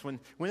example in this. When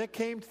it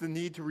came to the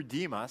need to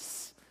redeem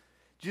us,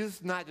 Jesus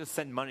did not just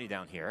send money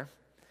down here.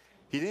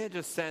 He didn't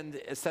just send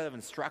a set of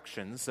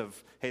instructions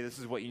of, hey, this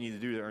is what you need to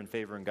do to earn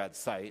favor in God's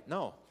sight.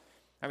 No.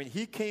 I mean,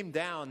 he came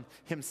down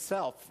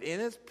himself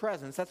in his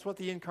presence. That's what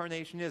the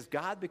incarnation is.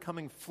 God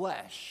becoming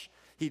flesh.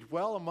 He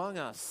dwelt among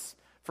us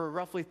for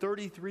roughly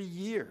 33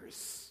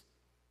 years.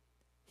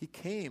 He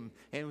came,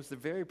 and it was the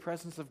very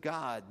presence of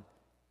God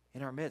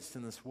in our midst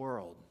in this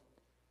world.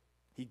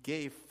 He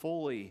gave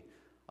fully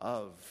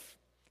of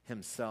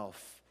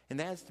himself. And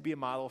that is to be a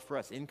model for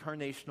us,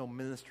 incarnational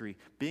ministry,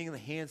 being in the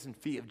hands and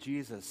feet of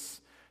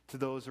Jesus to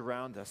those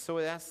around us. So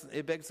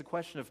it begs the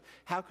question of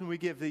how can we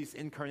give these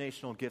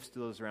incarnational gifts to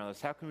those around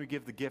us? How can we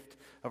give the gift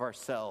of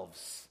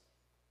ourselves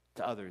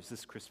to others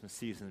this Christmas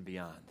season and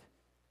beyond?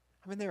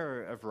 I mean, there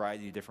are a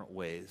variety of different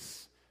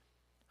ways.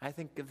 I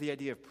think of the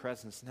idea of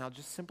presence and how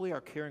just simply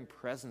our caring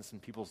presence in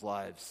people's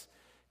lives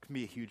can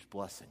be a huge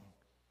blessing.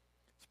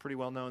 It's pretty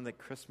well known that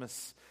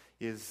Christmas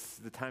is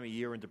the time of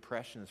year when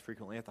depression is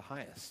frequently at the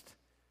highest.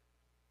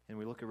 And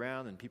we look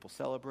around and people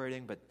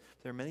celebrating, but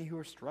there are many who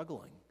are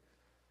struggling.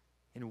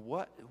 And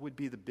what would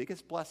be the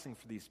biggest blessing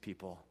for these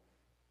people?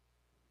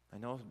 I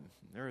know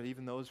there are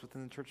even those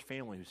within the church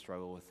family who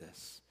struggle with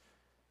this.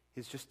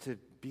 Is just to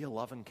be a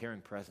loving,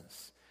 caring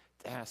presence.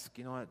 To ask,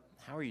 you know what,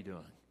 how are you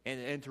doing?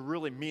 And to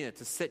really mean it,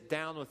 to sit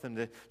down with them,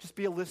 to just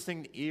be a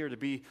listening ear, to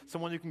be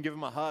someone who can give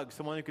them a hug,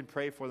 someone who can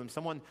pray for them,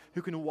 someone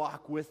who can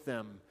walk with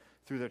them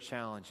through their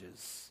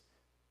challenges.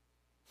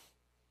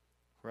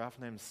 We're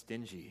oftentimes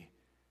stingy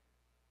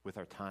with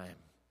our time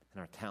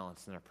and our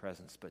talents and our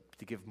presence, but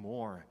to give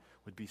more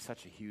would be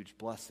such a huge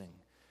blessing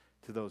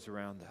to those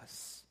around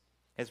us.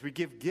 As we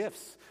give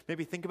gifts,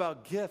 maybe think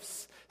about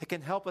gifts that can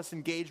help us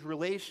engage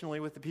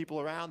relationally with the people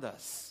around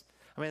us.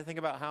 I mean, I think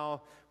about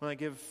how when I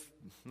give,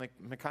 like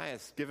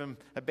Machias, give him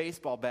a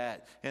baseball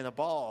bat and a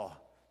ball.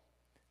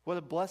 What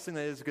a blessing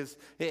that is, because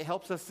it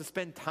helps us to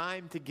spend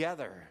time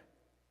together.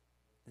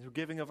 And we're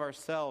giving of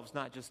ourselves,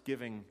 not just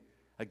giving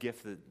a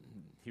gift that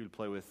he would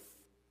play with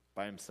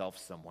by himself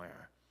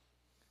somewhere.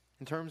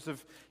 In terms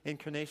of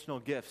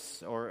incarnational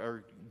gifts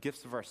or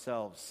gifts of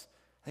ourselves,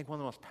 I think one of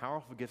the most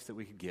powerful gifts that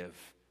we could give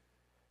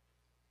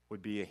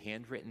would be a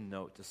handwritten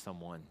note to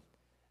someone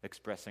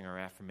expressing our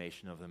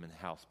affirmation of them and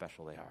how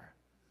special they are.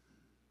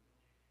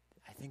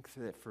 I think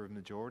that for a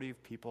majority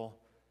of people,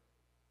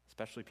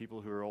 especially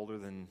people who are older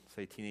than,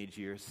 say, teenage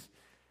years,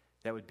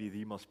 that would be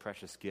the most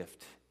precious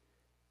gift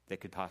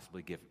that could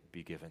possibly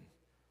be given.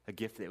 A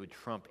gift that would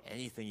trump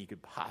anything you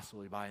could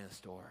possibly buy in a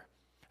store.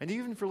 And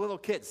even for little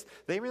kids,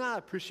 they may not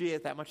appreciate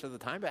it that much of the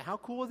time, but how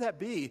cool would that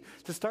be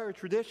to start a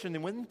tradition,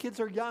 and when kids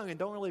are young and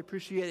don't really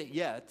appreciate it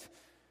yet,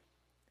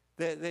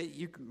 that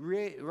you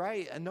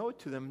write a note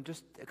to them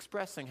just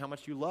expressing how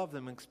much you love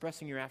them,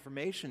 expressing your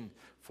affirmation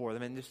for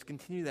them, and just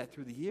continue that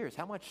through the years.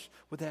 How much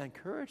would that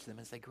encourage them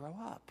as they grow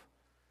up?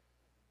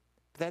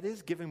 That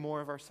is giving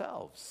more of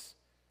ourselves,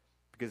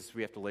 because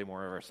we have to lay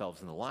more of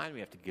ourselves in the line.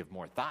 We have to give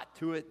more thought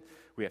to it.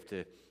 We have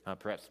to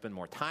perhaps spend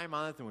more time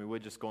on it than we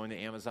would just going to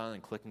Amazon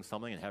and clicking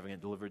something and having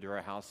it delivered to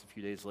our house a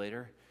few days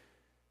later.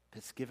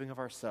 It's giving of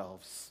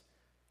ourselves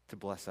to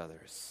bless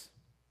others.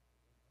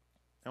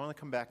 I want to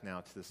come back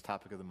now to this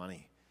topic of the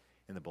money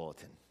in the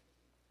bulletin.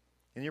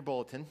 In your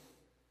bulletin,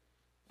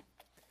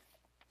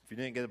 if you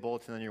didn't get a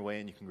bulletin on your way,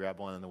 and you can grab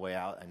one on the way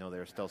out, I know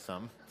there are still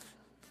some.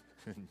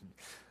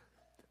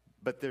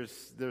 But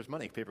there's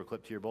money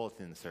paper-clipped to your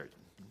bulletin insert.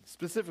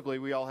 Specifically,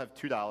 we all have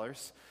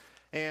 $2.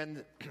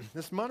 And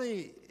this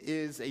money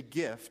is a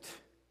gift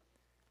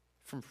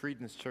from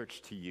Freedom's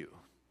Church to you.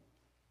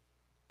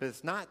 But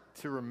it's not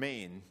to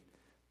remain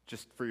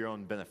just for your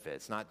own benefit.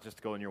 It's not just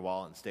to go in your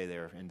wallet and stay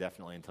there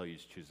indefinitely until you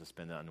choose to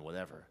spend it on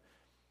whatever.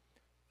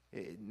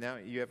 Now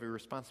you have a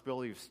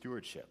responsibility of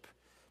stewardship.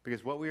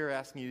 Because what we are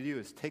asking you to do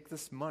is take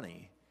this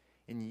money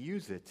and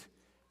use it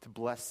to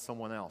bless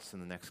someone else in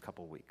the next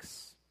couple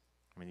weeks.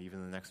 I mean,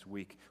 even the next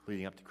week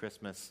leading up to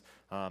Christmas.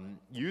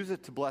 Use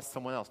it to bless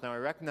someone else. Now, I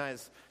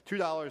recognize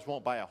 $2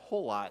 won't buy a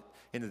whole lot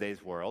in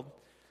today's world.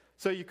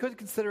 So you could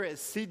consider it as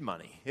seed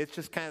money. It's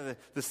just kind of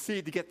the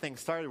seed to get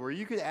things started, where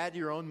you could add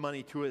your own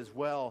money to it as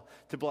well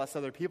to bless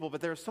other people.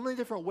 But there are so many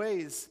different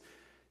ways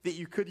that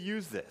you could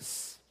use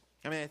this.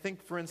 I mean, I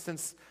think, for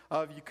instance,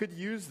 you could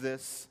use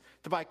this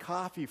to buy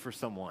coffee for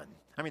someone.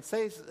 I mean,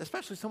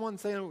 especially someone,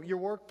 say, in your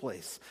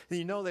workplace, and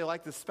you know they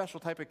like this special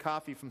type of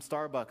coffee from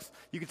Starbucks.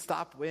 You could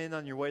stop in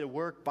on your way to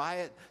work, buy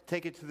it,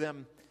 take it to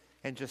them,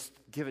 and just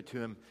give it to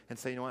them and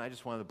say, you know what, I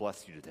just wanted to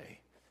bless you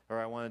today. Or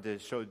I wanted to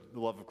show the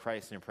love of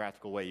Christ in a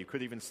practical way. You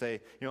could even say,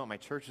 you know what, my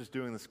church is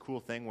doing this cool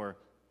thing where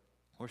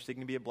we're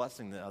seeking to be a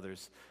blessing to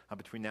others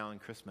between now and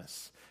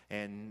Christmas.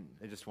 And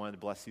I just wanted to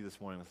bless you this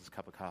morning with this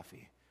cup of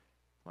coffee.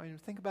 I mean,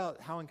 think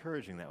about how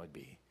encouraging that would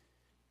be.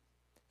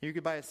 You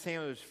could buy a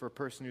sandwich for a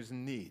person who's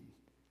in need.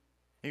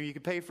 Maybe you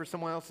could pay for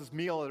someone else's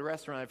meal at a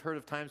restaurant. I've heard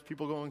of times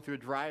people going through a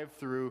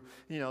drive-through.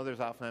 You know, there's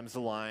oftentimes a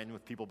line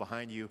with people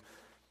behind you.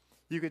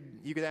 You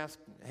could ask,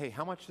 hey,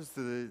 how much is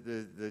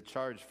the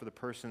charge for the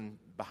person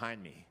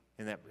behind me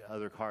in that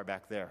other car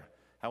back there?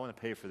 I want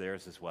to pay for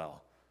theirs as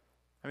well.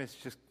 I mean, it's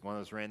just one of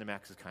those random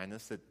acts of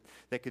kindness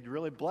that could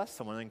really bless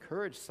someone and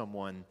encourage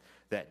someone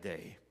that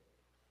day.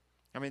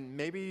 I mean,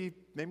 maybe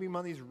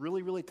money's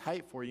really, really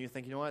tight for you. You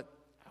think, you know what,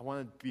 I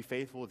want to be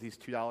faithful with these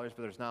 $2,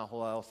 but there's not a whole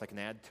lot else I can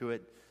add to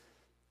it.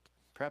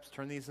 Perhaps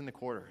turn these into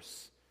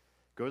quarters.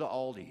 Go to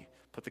Aldi.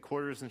 Put the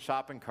quarters in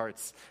shopping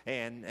carts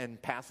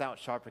and pass out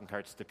shopping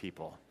carts to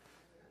people.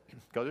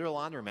 Go to a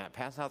laundromat.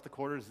 Pass out the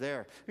quarters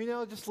there. You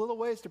know, just little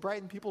ways to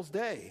brighten people's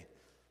day.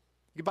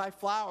 You could buy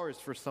flowers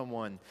for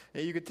someone.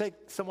 You could take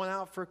someone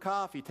out for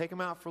coffee, take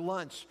them out for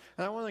lunch.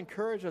 And I want to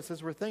encourage us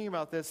as we're thinking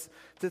about this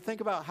to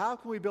think about how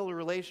can we build a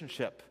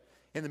relationship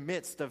in the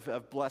midst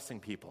of blessing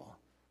people.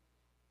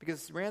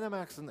 Because random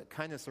acts of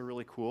kindness are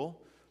really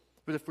cool.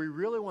 But if we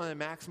really want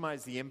to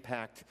maximize the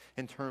impact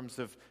in terms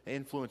of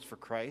influence for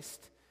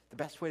Christ, the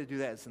best way to do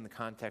that is in the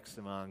context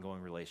of an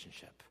ongoing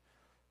relationship.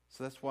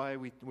 So that's why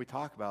we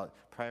talk about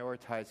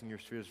prioritizing your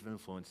spheres of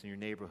influence in your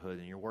neighborhood,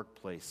 in your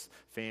workplace,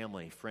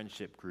 family,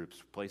 friendship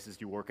groups, places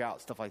you work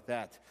out, stuff like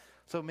that.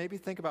 So maybe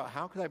think about,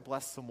 how could I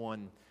bless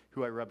someone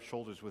who I rub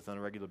shoulders with on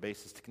a regular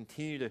basis to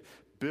continue to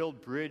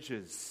build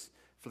bridges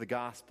for the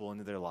gospel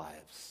into their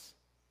lives?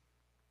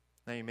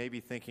 Now you may be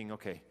thinking,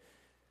 okay,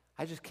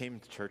 I just came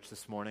to church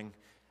this morning.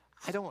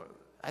 I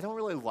don't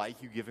really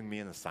like you giving me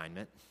an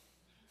assignment.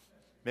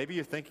 Maybe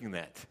you're thinking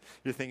that.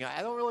 You're thinking,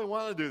 I don't really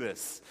want to do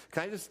this.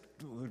 Can I just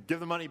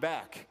give the money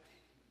back?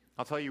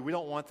 I'll tell you, we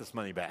don't want this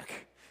money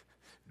back.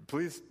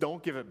 Please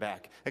don't give it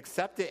back.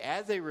 Accept it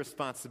as a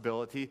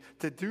responsibility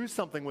to do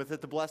something with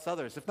it to bless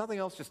others. If nothing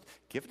else, just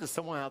give it to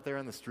someone out there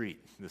on the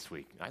street this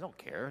week. I don't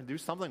care. Do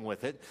something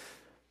with it.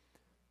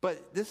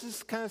 But this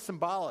is kind of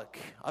symbolic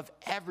of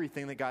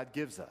everything that God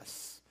gives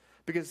us.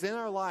 Because in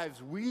our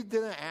lives, we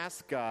didn't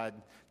ask God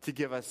to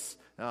give us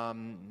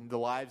the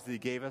lives that He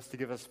gave us, to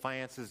give us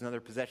finances and other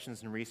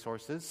possessions and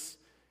resources.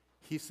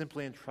 He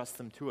simply entrusts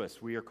them to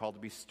us. We are called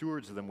to be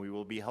stewards of them. We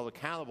will be held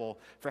accountable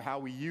for how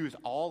we use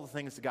all the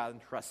things that God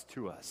entrusts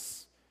to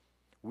us.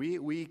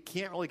 We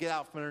can't really get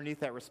out from underneath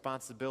that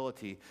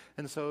responsibility.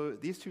 And so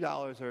these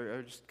 $2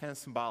 are just kind of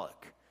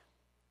symbolic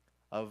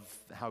of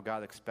how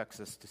God expects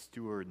us to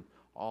steward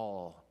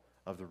all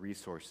of the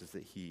resources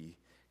that He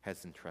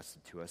has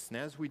entrusted to us. And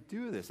as we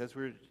do this, as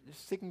we're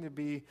seeking to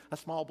be a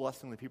small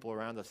blessing to the people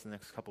around us in the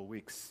next couple of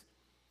weeks,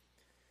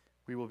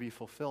 we will be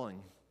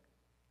fulfilling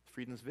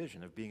Freedom's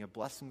vision of being a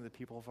blessing to the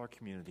people of our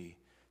community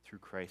through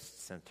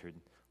Christ-centered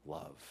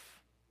love.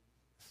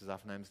 This is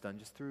oftentimes done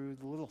just through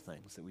the little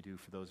things that we do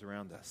for those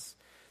around us.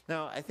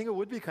 Now, I think it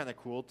would be kind of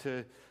cool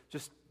to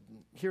just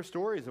hear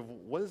stories of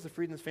what is the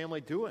Freedom's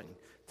family doing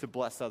to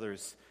bless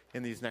others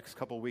in these next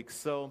couple of weeks.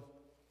 So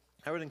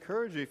I would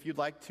encourage you, if you'd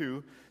like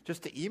to,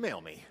 just to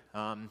email me.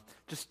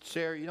 Just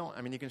share, you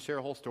can share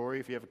a whole story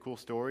if you have a cool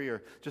story,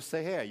 or just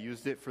say, hey, I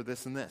used it for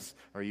this and this,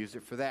 or I used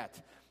it for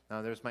that.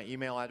 There's my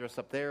email address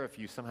up there. If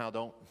you somehow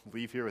don't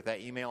leave here with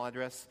that email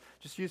address,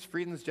 just use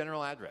Freedom's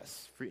general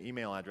address, free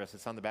email address.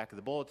 It's on the back of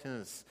the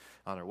bulletin. It's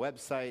on our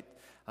website.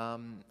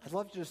 I'd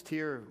love to just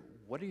hear,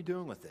 what are you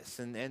doing with this?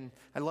 And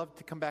I'd love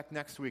to come back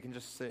next week and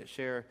just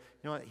share,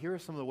 here are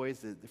some of the ways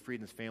that the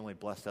Freedom's family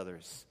blessed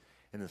others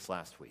in this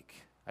last week.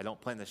 I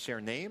don't plan to share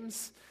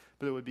names,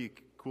 but it would be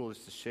cool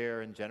just to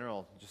share in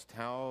general just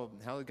how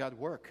did God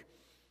work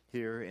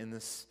here in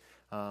this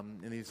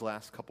in these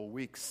last couple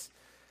weeks.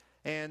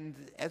 And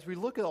as we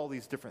look at all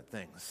these different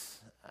things,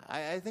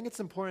 I think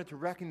it's important to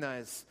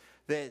recognize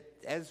that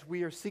as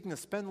we are seeking to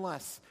spend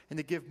less and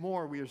to give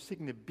more, we are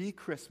seeking to be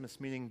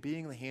Christmas, meaning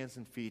being the hands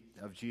and feet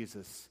of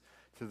Jesus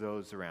to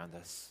those around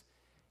us.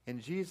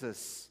 And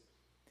Jesus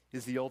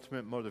is the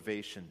ultimate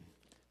motivation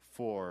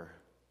for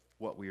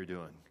what we are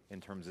doing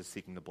in terms of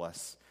seeking to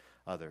bless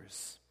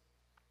others.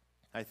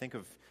 I think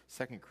of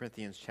 2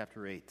 Corinthians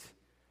chapter 8,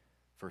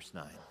 verse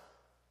 9.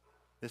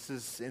 This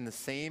is in the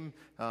same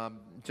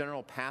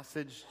general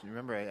passage.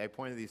 Remember, I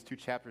pointed these two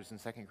chapters in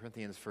 2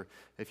 Corinthians for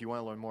if you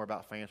want to learn more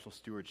about financial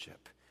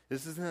stewardship.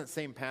 This is in that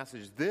same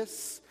passage.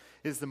 This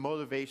is the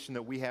motivation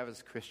that we have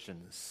as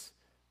Christians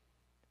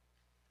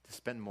to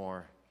spend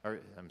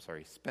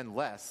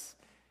less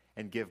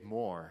and give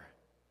more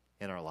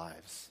in our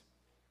lives.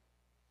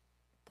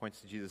 Points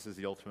to Jesus as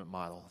the ultimate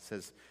model. It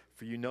says,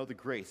 "For you know the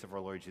grace of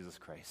our Lord Jesus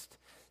Christ,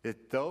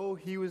 that though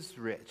he was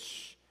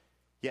rich,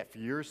 yet for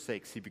your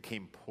sakes he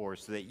became poor,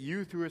 so that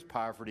you through his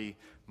poverty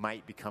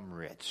might become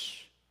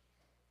rich."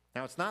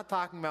 Now, it's not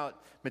talking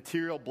about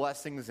material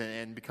blessings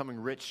and becoming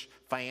rich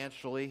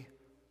financially.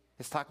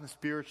 It's talking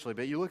spiritually.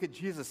 But you look at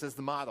Jesus as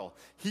the model.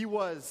 He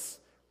was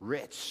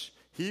rich.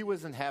 He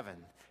was in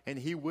heaven. And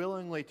he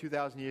willingly,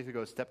 2,000 years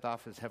ago, stepped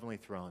off his heavenly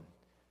throne.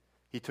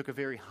 He took a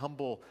very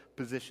humble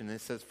position. It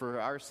says, for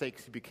our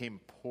sakes, he became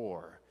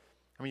poor.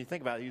 I mean, you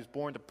think about it. He was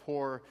born to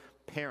poor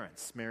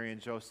parents, Mary and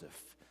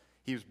Joseph.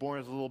 He was born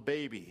as a little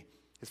baby.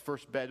 His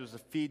first bed was a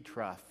feed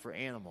trough for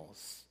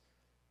animals.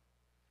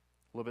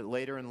 A little bit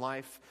later in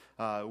life,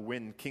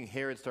 when King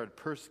Herod started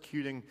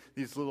persecuting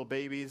these little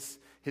babies,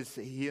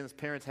 he and his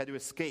parents had to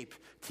escape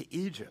to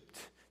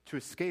Egypt to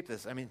escape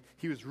this. I mean,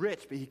 he was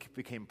rich, but he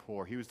became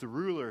poor. He was the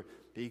ruler,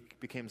 but he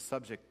became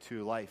subject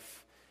to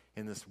life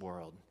in this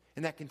world.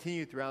 And that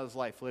continued throughout his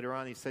life. Later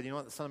on, he said,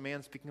 the Son of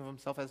Man, speaking of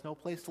himself, has no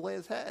place to lay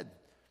his head.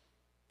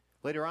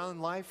 Later on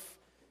in life,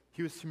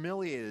 he was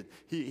humiliated.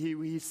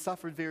 He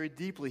suffered very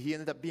deeply. He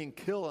ended up being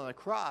killed on a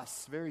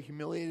cross, very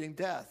humiliating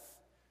death.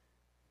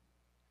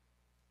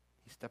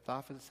 He stepped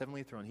off his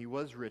heavenly throne. He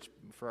was rich.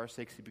 For our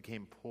sakes, he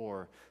became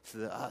poor, so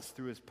that us,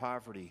 through his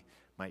poverty,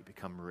 might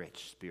become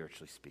rich,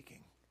 spiritually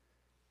speaking.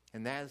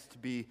 And that is to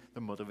be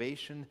the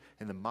motivation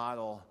and the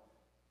model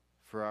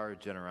for our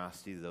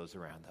generosity to those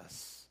around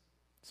us.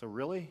 So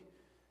really,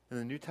 in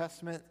the New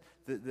Testament,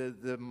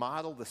 the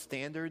model, the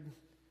standard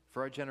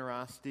for our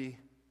generosity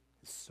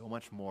is so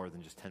much more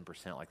than just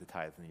 10% like the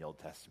tithe in the Old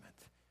Testament.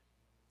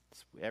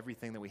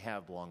 Everything that we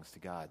have belongs to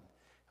God,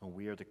 and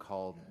we are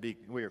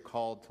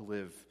called to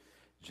live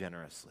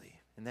generously.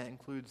 And that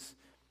includes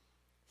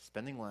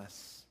spending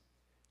less,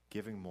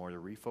 giving more, to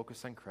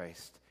refocus on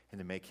Christ, and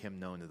to make him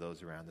known to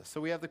those around us. So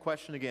we have the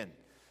question again.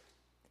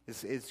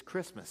 Is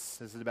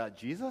Christmas, is it about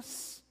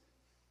Jesus,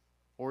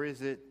 or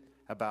is it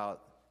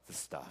about the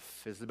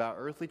stuff? Is it about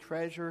earthly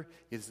treasure?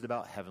 Is it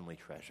about heavenly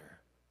treasure?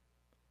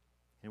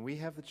 And we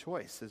have the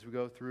choice as we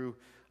go through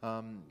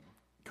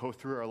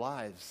our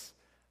lives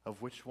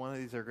of which one of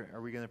these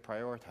are we going to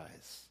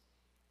prioritize.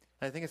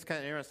 And I think it's kind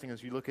of interesting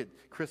as you look at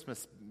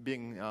Christmas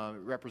being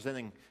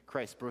representing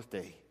Christ's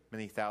birthday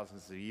many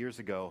thousands of years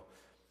ago.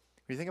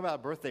 When you think about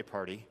a birthday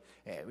party,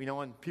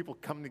 when people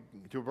come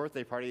to a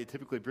birthday party, they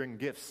typically bring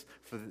gifts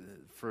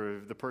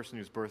for the person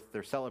whose birth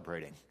they're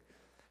celebrating.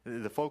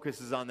 The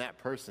focus is on that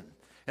person.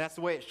 And that's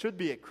the way it should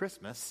be at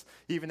Christmas,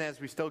 even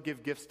as we still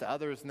give gifts to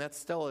others, and that's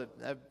still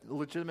a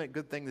legitimate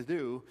good thing to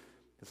do,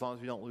 as long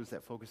as we don't lose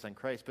that focus on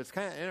Christ. But it's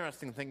kind of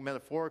interesting to think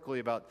metaphorically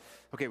about,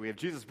 okay, we have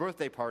Jesus'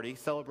 birthday party,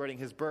 celebrating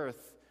his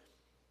birth,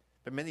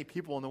 but many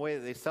people in the way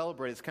that they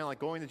celebrate, it's kind of like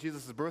going to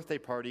Jesus' birthday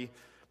party,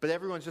 but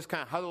everyone's just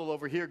kind of huddled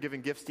over here giving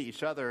gifts to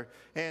each other,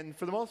 and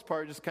for the most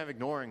part, just kind of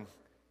ignoring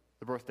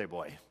the birthday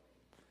boy.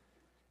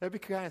 That'd be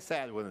kind of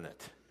sad, wouldn't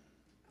it?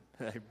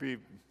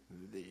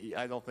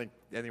 I don't think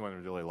anyone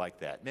would really like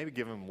that. Maybe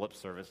give him lip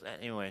service.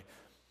 Anyway,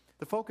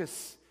 the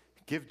focus,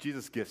 give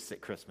Jesus gifts at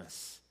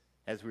Christmas,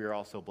 as we are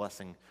also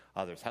blessing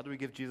others. How do we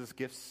give Jesus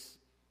gifts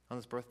on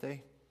his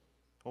birthday?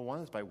 Well,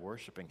 one is by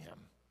worshiping him.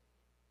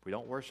 We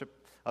don't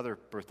worship other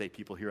birthday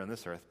people here on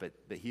this earth, but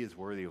he is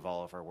worthy of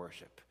all of our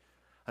worship.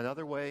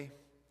 Another way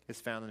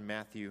is found in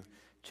Matthew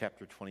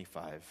chapter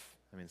 25.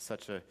 I mean,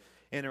 such an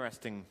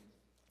interesting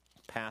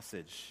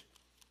passage.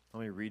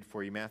 Let me read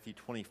for you Matthew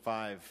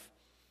 25.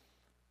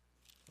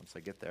 Once I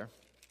get there.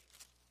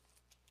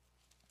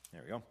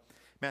 There we go.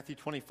 Matthew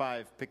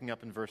 25, picking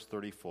up in verse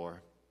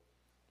 34.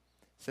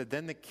 Said,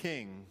 then the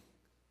king,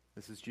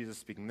 this is Jesus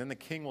speaking, then the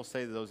king will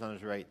say to those on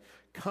his right,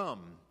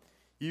 come,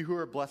 you who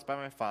are blessed by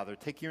my Father,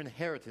 take your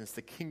inheritance,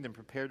 the kingdom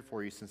prepared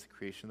for you since the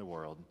creation of the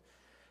world.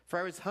 For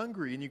I was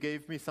hungry, and you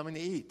gave me something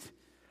to eat.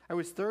 I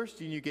was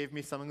thirsty, and you gave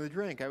me something to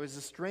drink. I was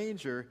a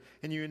stranger,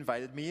 and you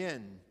invited me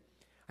in.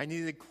 I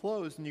needed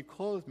clothes, and you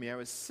clothed me. I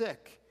was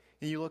sick,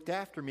 and you looked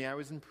after me. I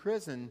was in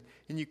prison,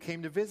 and you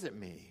came to visit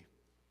me.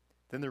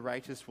 Then the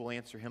righteous will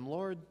answer him,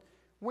 Lord,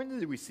 when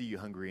did we see you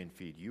hungry and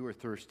feed you, or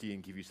thirsty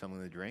and give you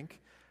something to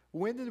drink?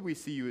 When did we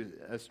see you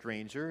a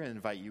stranger and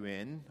invite you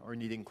in, or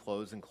needing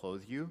clothes and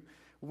clothe you?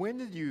 When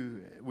did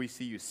we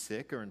see you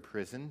sick or in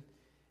prison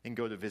and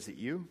go to visit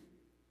you?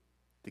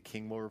 The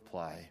king will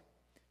reply,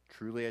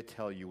 truly I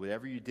tell you,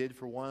 whatever you did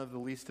for one of the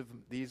least of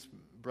these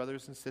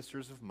brothers and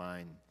sisters of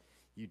mine,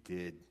 you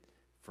did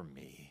for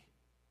me.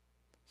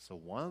 So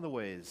one of the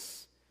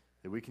ways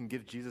that we can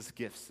give Jesus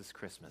gifts this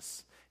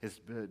Christmas is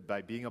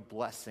by being a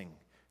blessing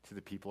to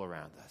the people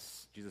around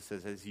us. Jesus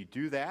says, as you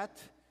do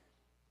that,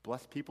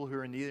 bless people who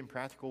are in need in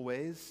practical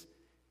ways,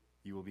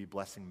 you will be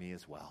blessing me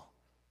as well.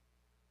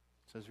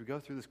 So as we go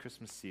through this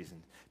Christmas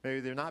season,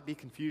 may there not be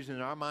confusion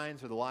in our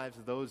minds or the lives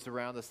of those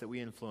around us that we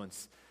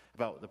influence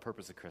about the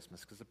purpose of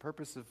Christmas, because the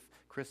purpose of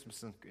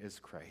Christmas is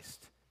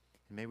Christ.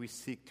 And may we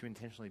seek to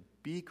intentionally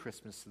be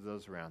Christmas to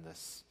those around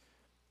us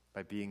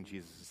by being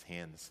Jesus'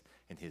 hands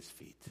and his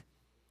feet.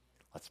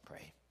 Let's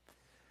pray.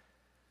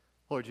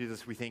 Lord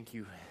Jesus, we thank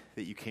you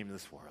that you came to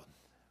this world.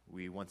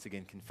 We once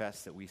again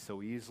confess that we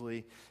so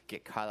easily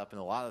get caught up in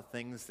a lot of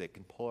things that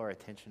can pull our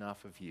attention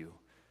off of you.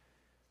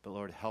 But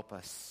Lord, help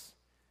us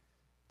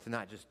to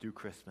not just do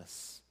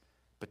Christmas,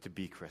 but to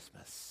be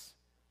Christmas.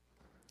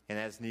 And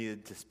as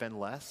needed, to spend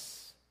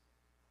less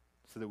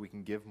so that we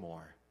can give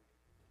more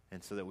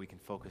and so that we can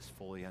focus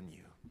fully on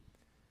you.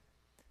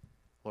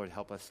 Lord,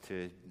 help us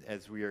to,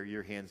 as we are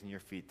your hands and your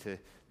feet,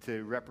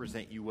 to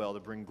represent you well, to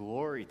bring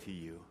glory to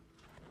you,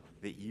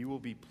 that you will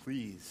be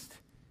pleased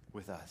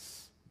with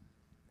us.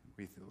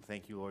 We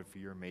thank you, Lord, for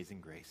your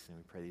amazing grace, and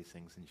we pray these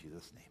things in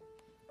Jesus'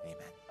 name.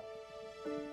 Amen.